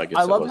bad. No, I guess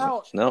I it love wasn't.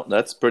 how- No,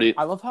 that's pretty.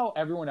 I love how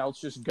everyone else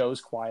just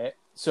goes quiet,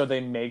 so they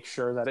make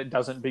sure that it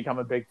doesn't become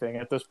a big thing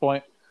at this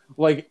point.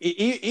 Like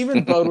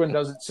even Bodwin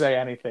doesn't say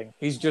anything.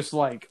 He's just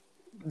like,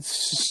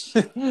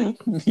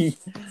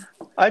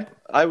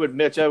 I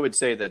would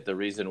say that the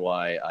reason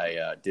why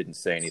I didn't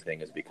say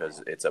anything is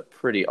because it's a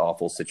pretty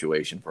awful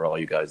situation for all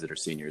you guys that are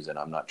seniors, and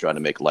I'm not trying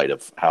to make light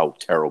of how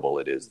terrible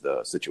it is,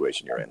 the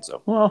situation you're in.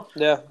 So well,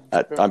 yeah.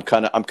 I'm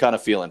kind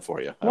of feeling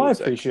for you. I would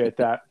say. appreciate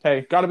that.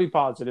 Hey, got to be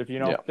positive. You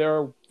know, Yeah.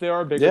 there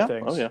are bigger Yeah.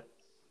 things. Oh yeah.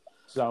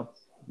 So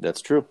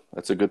That's true.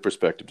 That's a good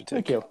perspective to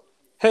take. thank you.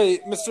 Hey,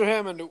 Mr.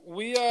 Hammond,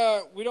 we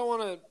don't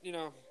want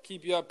to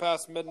keep you up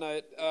past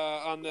midnight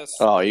on this.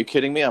 Oh, are you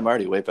kidding me? I'm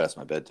already way past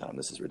my bedtime.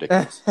 This is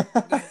ridiculous.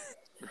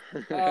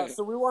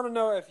 So we want to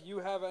know if you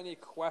have any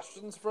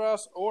questions for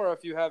us, or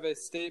if you have a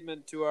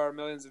statement to our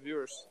millions of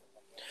viewers.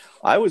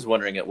 I was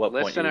wondering at what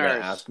point you were going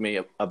Listeners. to ask me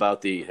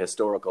about the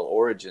historical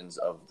origins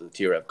of the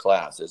TREV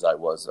class, as I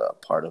was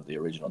part of the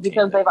original team.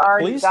 Because they've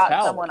already Please got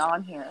tell. someone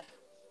on here.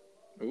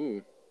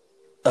 Ooh.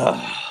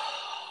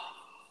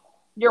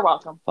 You're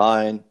welcome.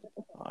 Fine.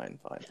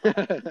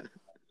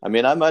 I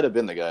mean, I might have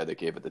been the guy that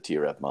gave it the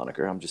TREV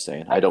moniker. I'm just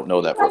saying. I don't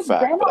know that for a I've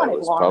fact, been but I on it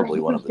was longer probably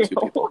one of the than two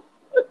you. people.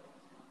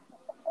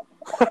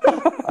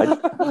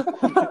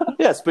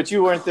 Yes, but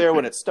you weren't there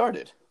when it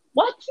started.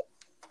 What?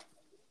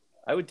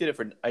 I did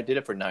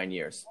it for 9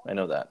 years. I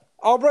know that.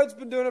 Albright's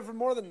been doing it for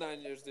more than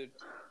 9 years, dude.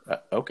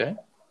 Okay,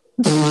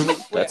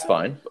 that's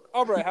fine.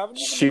 Albright, haven't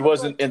you? been She doing it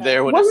wasn't for in like there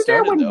 10? when it Wasn't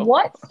there started, when though.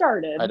 what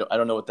started? I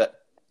don't know what that.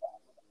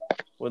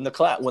 When the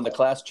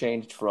class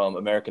changed from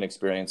American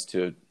Experience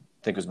to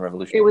Thinkers and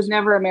Revolutionaries. It was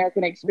never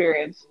American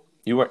Experience.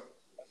 You weren't.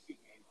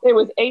 It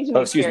was Asian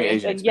Oh, excuse me,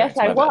 Experience. Asian and yes,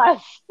 I Experience, my bad.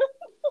 was.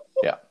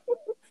 Yeah.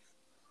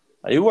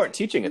 You weren't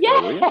teaching it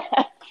though, were you?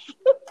 Yeah.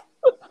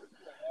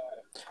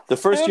 The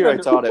first year I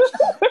taught it.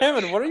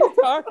 Hammond, what are you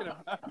talking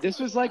about? This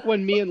was like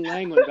when me and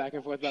Lang went back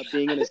and forth about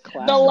being in his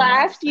class. The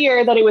last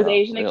year that it was Oh,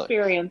 Asian really?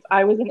 Experience,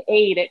 I was an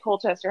aide at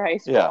Colchester High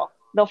School. Yeah.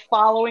 The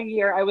following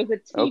year, I was a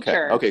Okay.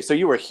 teacher Okay. So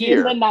you were in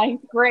here. the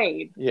 9th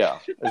grade. Yeah.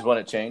 Is when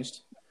it changed.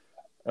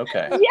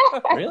 Okay. Yeah.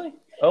 Really?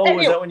 Oh, And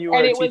was that when you were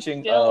and it was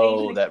teaching? still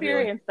Oh, Asian that really.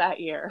 Experience that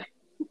year.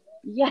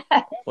 Yes.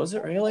 Was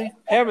it really?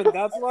 Hammond,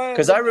 that's why.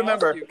 Because I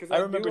remember knew sitting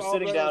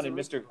Albright down was in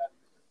a- Mr.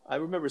 I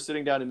remember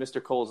sitting down in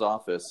Mr. Cole's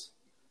office,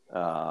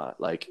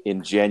 like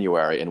in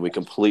January, and we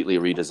completely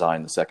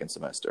redesigned the second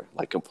semester.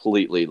 Like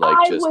completely, like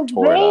I just was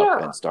tore it up there.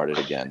 and started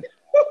again.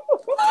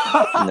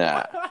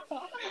 Nah,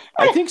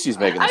 I think she's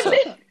making this I've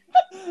up. been,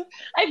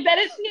 I've been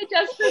at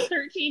CHS for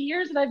 13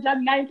 years, and I've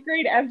done 9th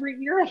grade every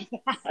year of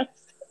that.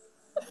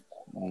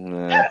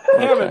 Nah,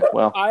 Hammond, okay,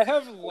 well, I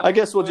have. I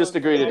guess we'll just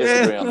long agree to known-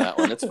 disagree on that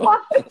one. It's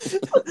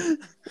fine.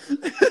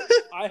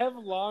 I have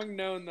long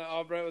known that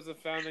Albright was a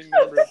founding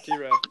member of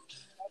T-Rev.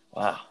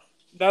 Wow.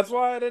 That's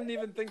why I didn't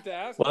even think to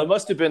ask. Well, it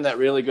must have been that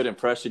really good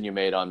impression you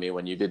made on me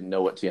when you didn't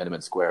know what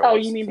Tiananmen Square Oh,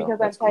 was. you mean so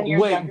because I'm that's 10 cool.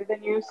 years Wait. younger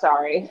than you?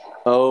 Sorry.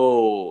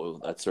 Oh,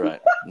 that's right.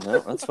 No,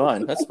 that's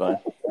fine. That's fine.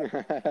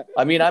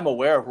 I mean, I'm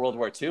aware of World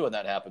War II, and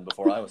that happened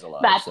before I was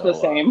alive. That's the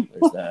same.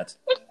 There's that.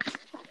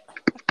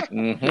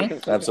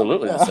 Mm-hmm.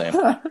 Absolutely the same.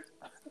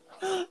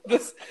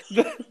 This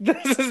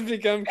has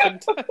become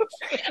contentious.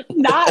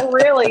 Not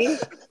really.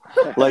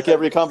 Like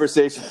every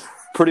conversation,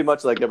 pretty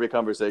much like every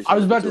conversation. I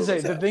was about the to two of say,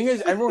 us the have. thing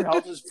is, everyone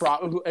else is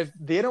probably, if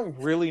they don't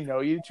really know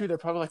you two, they're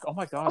probably like, oh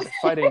my God, they're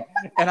fighting.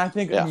 And I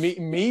think Yeah.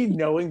 me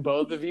knowing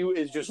both of you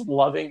is just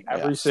loving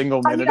every Yeah.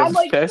 single I minute mean, I'm of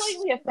like this.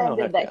 slightly Oh, offended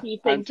heck that yeah.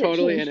 he I'm thinks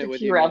totally it in it changed with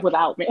to you, T-Rev Mitch.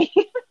 without me.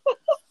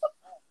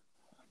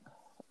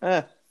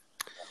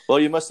 Well,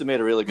 you must have made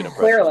a really good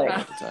impression Clearly.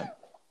 at the time.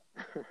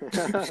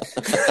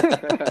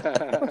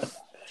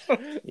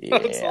 That's Yeah.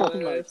 Oh my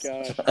hilarious.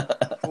 gosh!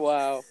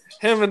 Wow.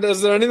 Hammond,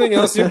 is there anything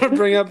else you want to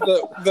bring up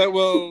that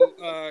will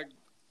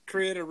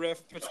create a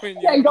rift between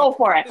you? Yeah, go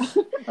for it.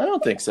 I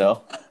don't think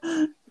so.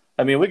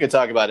 I mean, we could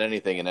talk about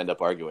anything and end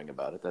up arguing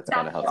about it. That's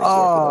kind of how things work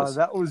Oh, with us.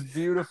 that was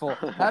beautiful.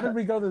 How did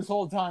we go this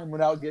whole time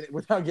without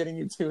getting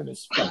you two in a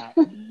spat?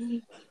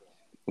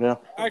 Yeah,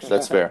 Actually,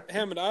 that's fair.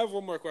 Hammond, I have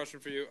one more question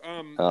for you.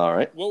 All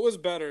right. What was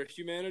better,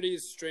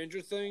 Humanities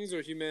Stranger Things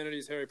or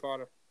Humanities Harry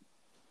Potter?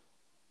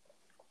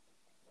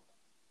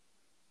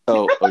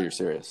 Oh, you're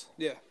serious.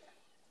 Yeah.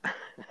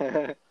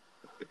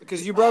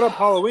 Because you brought up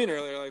Halloween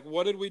earlier. Like,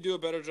 what did we do a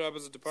better job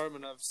as a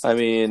department of? I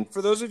mean,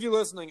 For those of you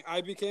listening,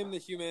 I became the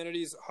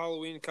Humanities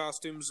Halloween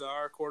Costume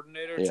Czar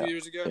coordinator 2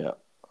 years ago. yeah.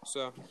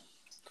 So,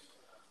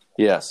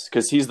 Yes,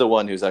 because he's the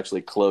one who's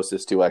actually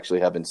closest to actually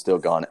having still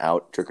gone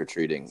out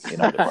trick-or-treating in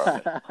our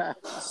department.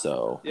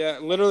 So yeah,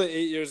 literally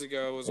 8 years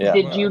ago was. Yeah.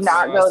 Did you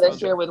not go last this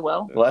time. year with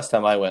Will? the last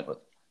time I went with,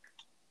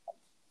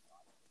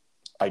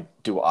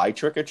 I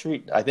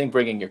trick-or-treat? I think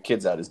bringing your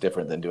kids out is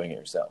different than doing it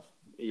yourself.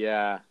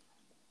 Yeah.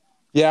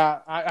 Yeah,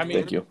 I mean,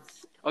 Thank you.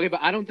 Okay,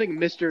 but I don't think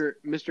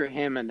Mr.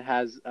 Hammond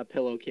has a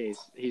pillowcase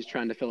he's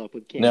trying to fill up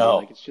with candy. No,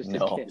 Like it's just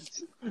no. his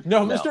kids.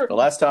 no, No, Mr. the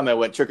last time I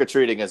went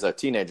trick-or-treating as a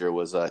teenager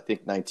was, I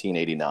think,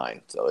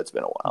 1989. So it's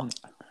been a while.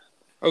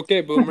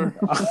 Okay, Boomer.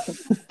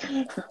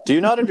 Do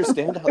you not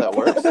understand how that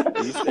works?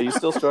 Are you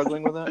still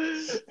struggling with that?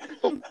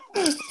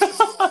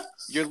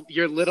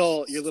 Your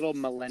little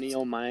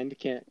millennial mind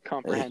can't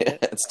comprehend Yeah,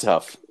 it. it's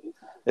tough.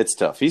 It's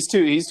tough. He's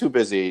too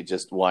busy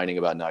just whining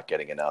about not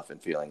getting enough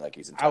and feeling like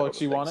he's entitled. Alex,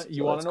 to you want things. to you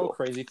So want that's to know cool. a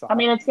crazy thought? I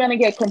mean, it's going to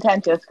get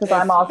contentious because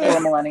I'm also a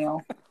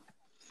millennial.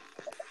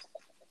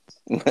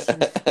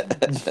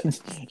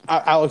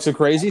 Alex, a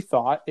crazy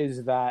thought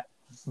is that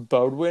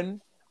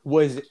Bodwin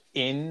was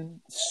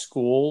in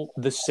school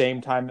the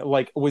same time,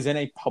 like was in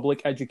a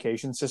public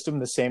education system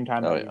the same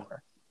time Oh, that we yeah.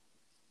 were.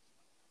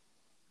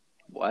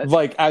 What?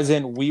 Like, as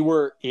in, we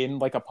were in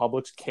like a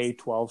public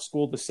K-12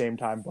 school the same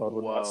time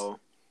Bodwin was. Whoa.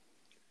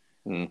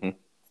 hmm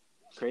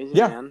Crazy,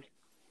 Yeah. man.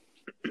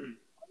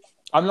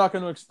 I'm not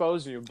going to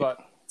expose you, but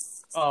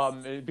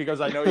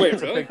because I know Wait,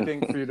 it's really? a big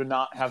thing for you to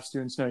not have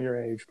students know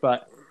your age.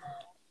 But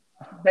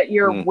That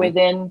you're Mhm.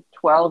 within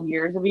 12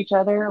 years of each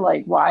other?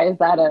 Like, why is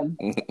that a...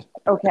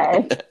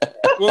 Okay.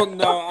 Well,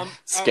 no, I'm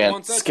once I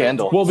turned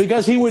Scandal. well,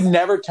 because he would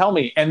never tell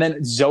me, and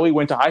then Zoe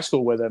went to high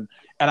school with him,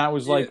 and I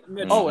was like,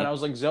 Mitch, oh, and I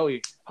was like,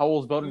 Zoe, how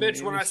old is Bowden?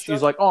 Mitch, when I She's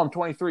stepped- like, oh, I'm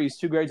 23. He's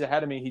 2 grades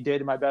ahead of me. He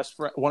dated my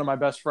one of my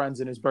best friends,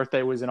 and his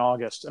birthday was in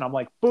August. And I'm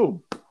like,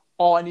 boom,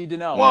 all I need to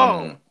know.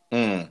 Whoa.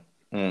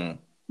 Mm.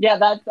 Yeah,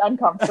 that's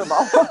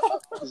uncomfortable.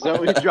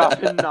 Zoe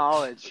dropping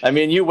knowledge. I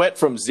mean, you went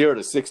from 0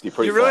 to 60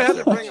 pretty You really fast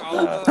have to there, bring Mitch.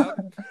 all of that up.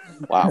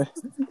 Wow.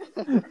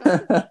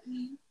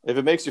 If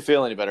it makes you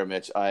feel any better,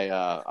 Mitch,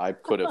 I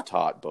could have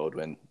taught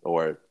Bodwin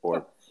or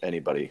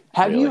anybody.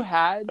 Have really. you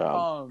had?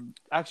 Um,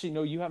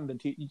 No, you haven't been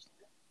teaching.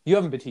 You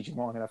haven't been teaching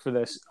long enough for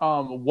this.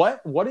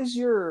 What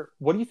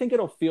do you think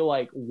it'll feel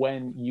like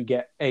when you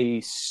get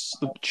a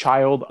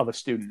child of a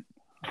student?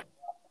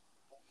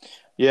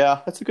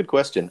 Yeah, that's a good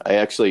question.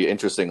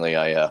 Interestingly,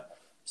 I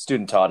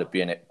student taught at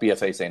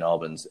BFA St.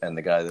 Albans, and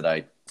the guy that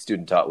I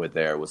student taught with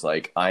there was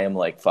like, I am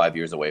like 5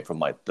 years away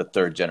from the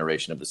third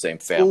generation of the same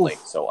family,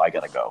 so I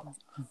gotta go.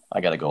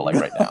 I gotta go like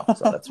right now.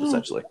 So that's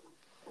essentially,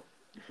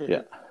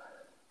 yeah.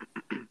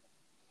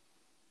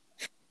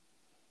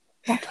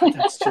 God,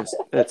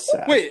 that's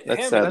sad. Wait,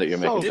 that's Hammond, sad that that's you're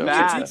so making Didn't jokes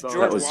bad, you like teach that.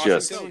 George That was Washington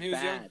just when he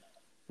was young?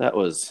 that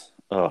was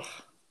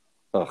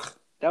ugh.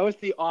 That was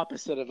the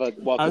opposite of a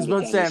welcome. I was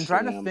about to say, I'm Dennis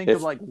trying to Slam. think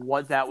of like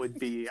what that would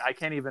be. I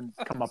can't even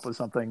come up with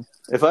something.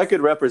 If I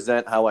could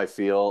represent how I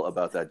feel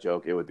about that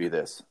joke, it would be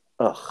this.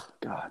 Oh,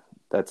 God.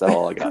 That's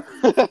all I got.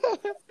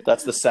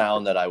 That's the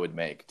sound that I would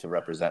make to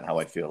represent how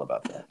I feel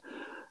about that.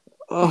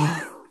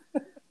 Oh.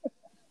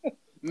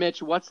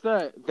 Mitch, what's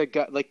the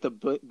guy, like the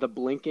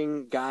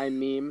blinking guy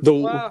meme?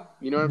 Wow.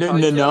 You know what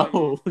I'm talking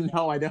about?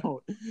 No, I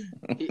don't.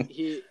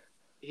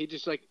 He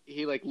just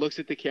he looks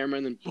at the camera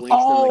and then blinks.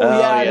 Oh, and,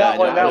 yeah, that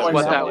one. That's That what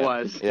one. that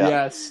was. Yeah.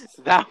 Yes.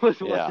 That was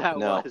what Yeah, that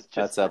no, was.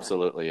 that's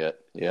absolutely it.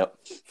 Yep.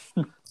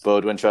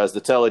 Bodwin tries to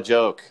tell a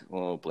joke.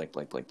 Oh, blink,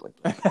 blink, blink, blink,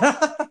 blink.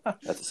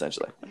 That's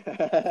essentially.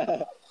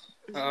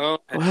 Oh.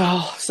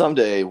 Well,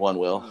 someday one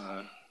will.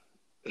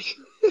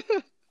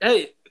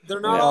 Hey, they're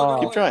not Yeah. all gonna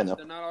Keep win. trying, though.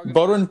 They're not all gonna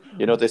Bodwin,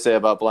 You know what they say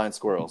about blind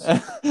squirrels?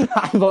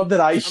 I love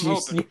that I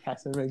hoping.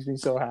 yes, it makes me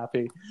so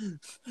happy.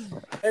 win.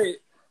 Hey,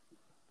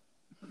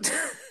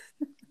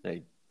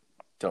 They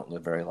don't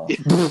live very long. wait,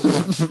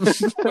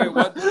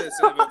 what did they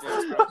say about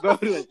those?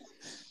 Bodwin,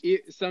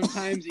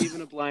 sometimes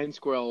even a blind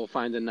squirrel will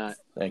find a nut.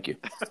 Thank you.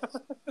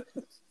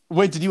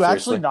 Wait, did you Seriously?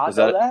 actually not Was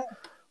know that- that?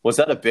 Was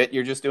that a bit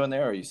you're just doing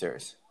there, or are you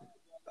serious?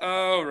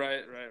 Oh,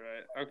 right.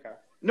 Okay.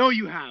 No,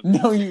 you have.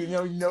 No,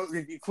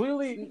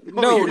 clearly.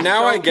 No, you're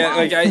now so I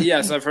get. blind.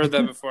 Yes, I've heard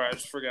that before. I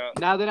just forgot.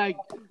 Now that I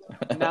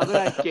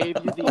gave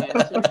you the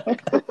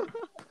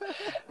answer.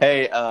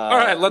 Hey, all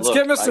right, let's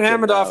get Mr.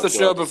 Hammond off the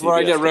show before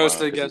I get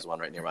roasted again. There's one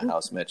right near my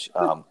house, Mitch.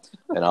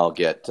 And I'll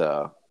get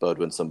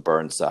Bodwin some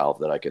burn salve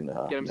that I can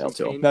Get him mail some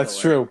to him. pain. That's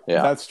true.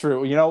 Yeah. That's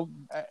true. You know,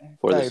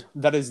 For hey,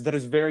 this. that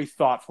is very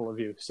thoughtful of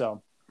you.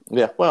 So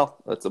Yeah, well,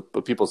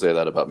 but people say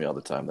that about me all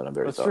the time, that I'm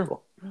very That's true.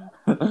 thoughtful.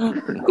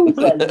 Who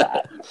says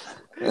that?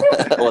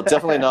 Well,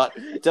 definitely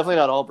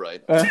not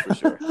Albright, that's for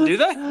sure. Do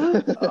they?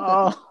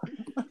 oh,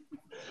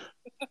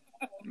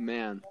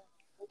 Man.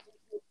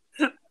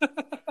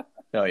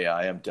 Oh, yeah,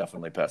 I am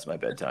definitely past my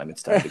bedtime.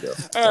 It's time to go. All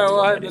right,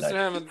 well, Time hey, to go Mr. night-night.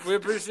 Hammond, we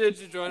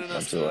appreciate you joining us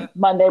Absolutely. today.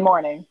 Monday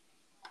morning.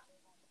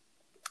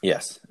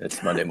 Yes,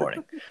 it's Monday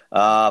morning.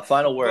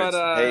 Final words.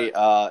 But, hey,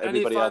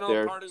 everybody out final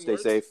there, parting stay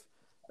words? safe.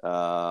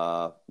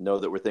 Know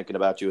that we're thinking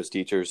about you as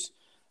teachers,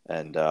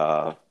 and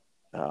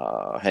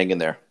hang in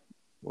there.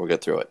 We'll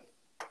get through it.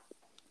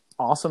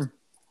 awesome.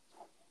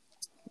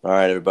 All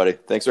right, everybody.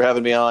 Thanks for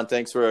having me on.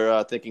 Thanks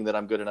for thinking that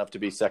I'm good enough to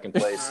be second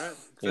place All right. in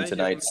Thank you,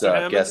 tonight's Mr.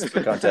 Hammond. guest It's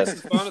been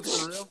contest. fun.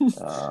 It's been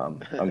real.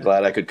 I'm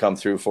glad I could come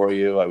through for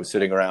you. I was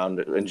sitting around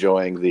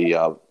enjoying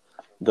the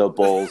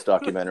Bulls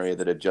documentary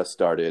that had just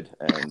started,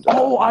 and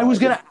I was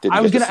gonna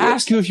didn't get to see it.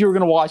 ask you if you were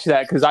gonna watch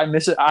that because I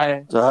miss it.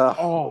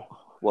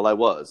 Well, I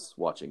was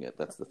watching it.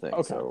 That's the thing.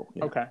 Okay. So,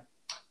 yeah. Okay.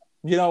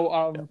 You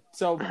know,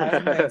 so I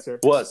have an answer.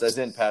 Was as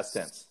in past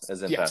tense.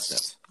 As in past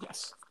tense.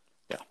 Yes.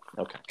 Yeah.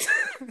 Okay.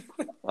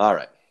 All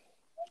right.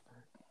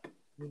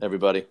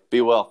 Everybody,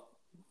 be well.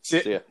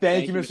 See ya.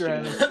 Thank you, Mr.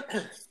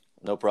 Hammond.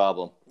 No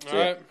problem. All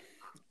right.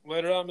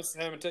 Later on, Mr.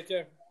 Hammond. Take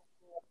care.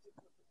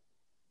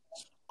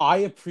 I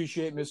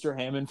appreciate Mr.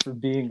 Hammond for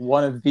being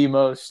one of the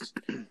most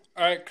All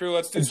right, crew.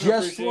 Let's do some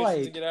Just appreciations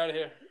like- and get out of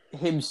here.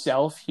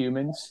 himself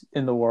humans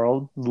in the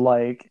world.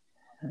 Like,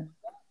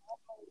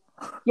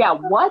 Yeah,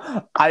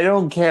 what? I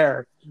don't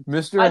care.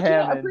 Mr. I can't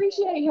Hammond.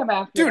 appreciate him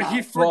after Dude, that.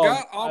 he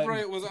forgot Well,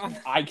 Albright was on.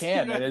 I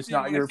can, and it's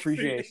not your Like,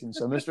 appreciation.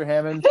 So, Mr.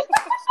 Hammond,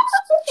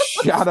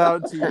 shout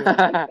out to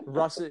you.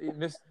 Russ,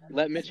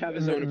 Let Mitch have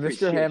his own Mr.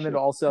 appreciation. Hammond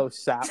also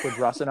sat with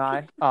Russ and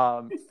I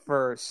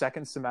for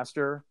second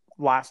semester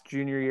last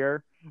junior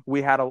year.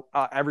 We had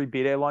every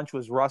B-Day lunch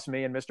was Russ,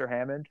 me, and Mr.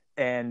 Hammond.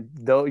 And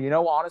though,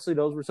 honestly,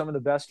 those were some of the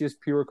best, just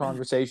pure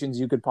conversations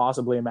you could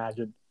possibly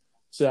imagine.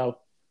 So,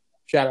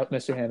 shout out,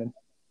 Mr. Hammond.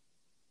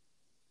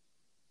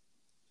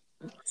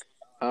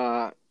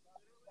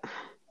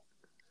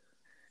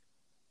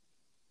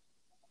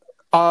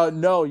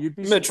 No, you'd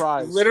be Mitch,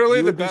 surprised. literally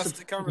You the would be best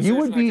you conversation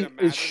would I be can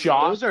imagine.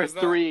 shocked. Those are Is that-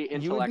 three You would be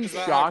intellectual. Is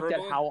that shocked at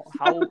hyperbole?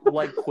 how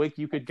like quick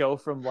you could go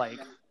from like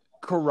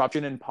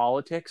corruption in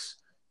politics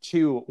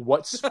to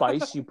what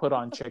spice you put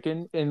on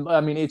chicken. And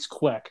I mean, it's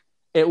quick.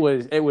 It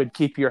would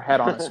keep your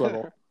head on a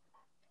swivel.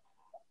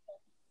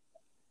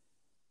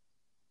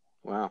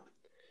 Wow.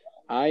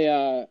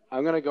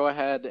 I'm gonna go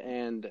ahead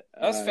and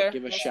That's fair.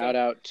 give a That's shout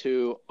fair. out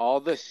to all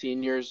the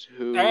seniors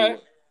who All right.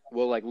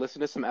 will listen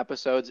to some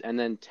episodes and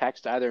then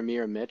text either me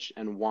or Mitch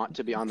and want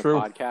to be on the True.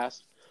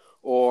 podcast,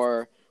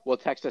 or will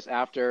text us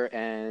after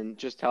and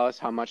just tell us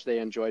how much they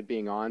enjoyed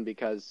being on,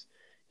 because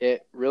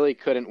it really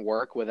couldn't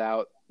work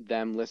without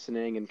them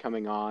listening and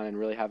coming on and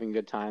really having a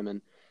good time.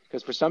 And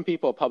because for some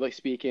people, public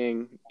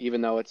speaking,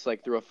 even though it's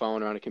like through a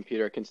phone or on a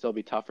computer, it can still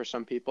be tough for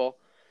some people.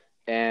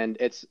 And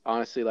it's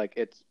honestly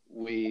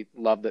we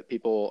love that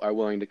people are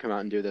willing to come out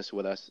and do this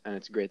with us, and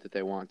it's great that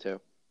they want to.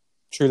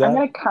 True I'm that.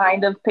 going to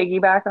kind of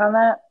piggyback on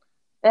that.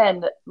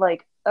 And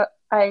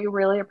I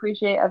really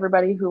appreciate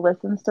everybody who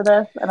listens to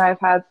this. And I've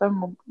had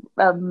some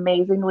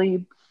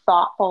amazingly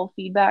thoughtful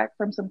feedback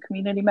from some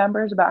community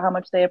members about how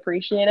much they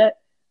appreciate it.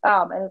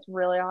 And it's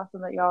really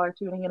awesome that y'all are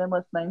tuning in and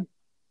listening.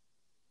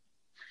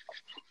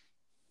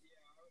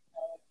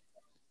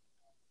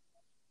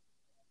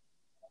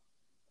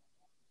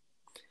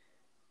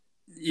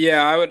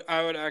 Yeah, I would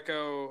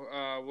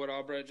echo what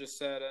Albright just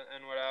said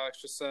and what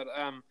Alex just said.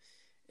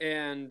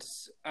 And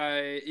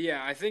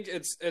I think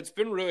it's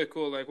been really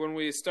cool. Like when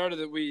we started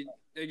it, we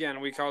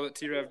called it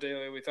T-Rev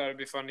Daily. We thought it'd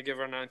be fun to give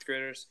our ninth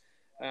graders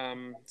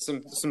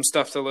some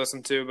stuff to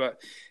listen to, but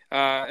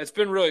it's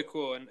been really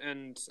cool,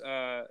 and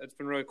it's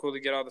been really cool to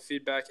get all the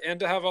feedback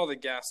and to have all the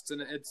guests,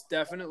 and it's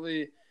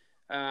definitely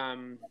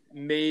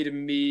made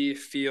me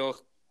feel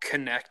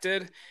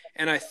connected.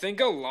 And I think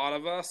a lot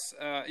of us,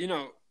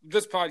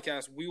 this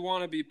podcast, we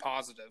want to be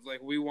positive.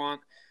 Like we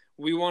want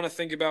to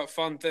think about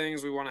fun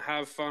things. We want to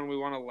have fun. We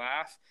want to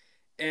laugh.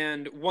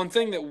 And one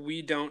thing that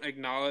we don't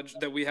acknowledge,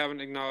 that we haven't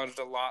acknowledged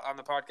a lot on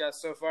the podcast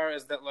so far,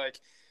 is that like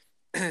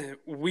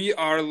we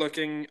are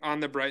looking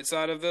on the bright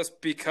side of this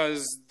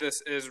because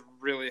this is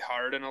really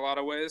hard in a lot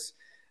of ways.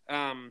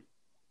 And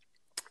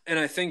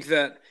I think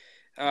that,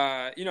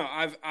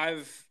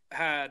 I've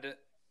had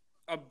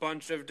a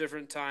bunch of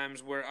different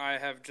times where I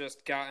have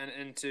just gotten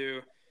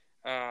into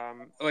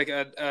like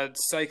a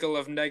cycle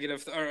of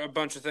negative or a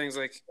bunch of things,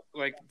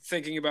 like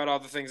thinking about all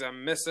the things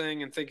I'm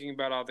missing and thinking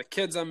about all the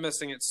kids I'm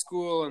missing at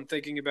school and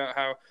thinking about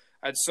how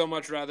I'd so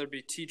much rather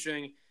be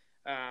teaching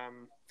at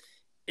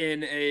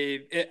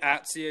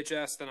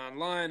CHS than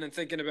online, and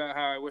thinking about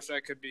how I wish I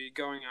could be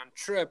going on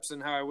trips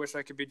and how I wish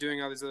I could be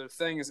doing all these other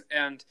things.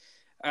 And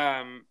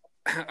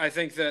I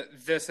think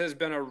that this has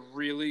been a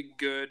really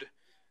good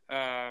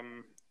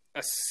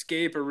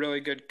escape, a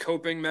really good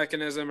coping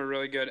mechanism, a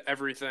really good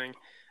everything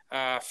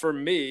for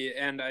me,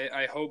 and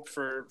I hope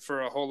for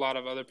a whole lot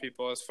of other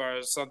people, as far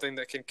as something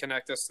that can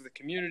connect us to the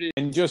community.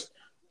 And just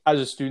as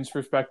a student's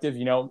perspective,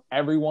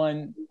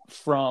 everyone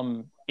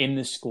from in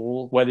the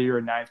school, whether you're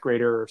a ninth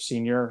grader or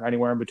senior,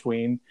 anywhere in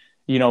between,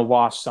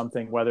 lost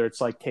something, whether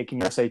it's like taking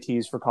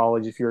SATs for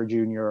college if you're a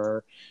junior,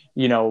 or,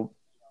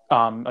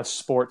 a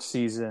sports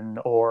season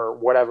or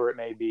whatever it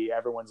may be.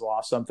 Everyone's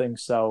lost something.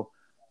 So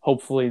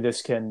hopefully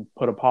this can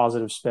put a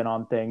positive spin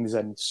on things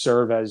and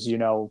serve as,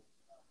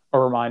 a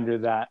reminder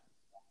that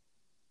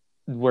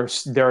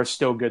there are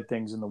still good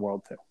things in the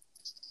world too.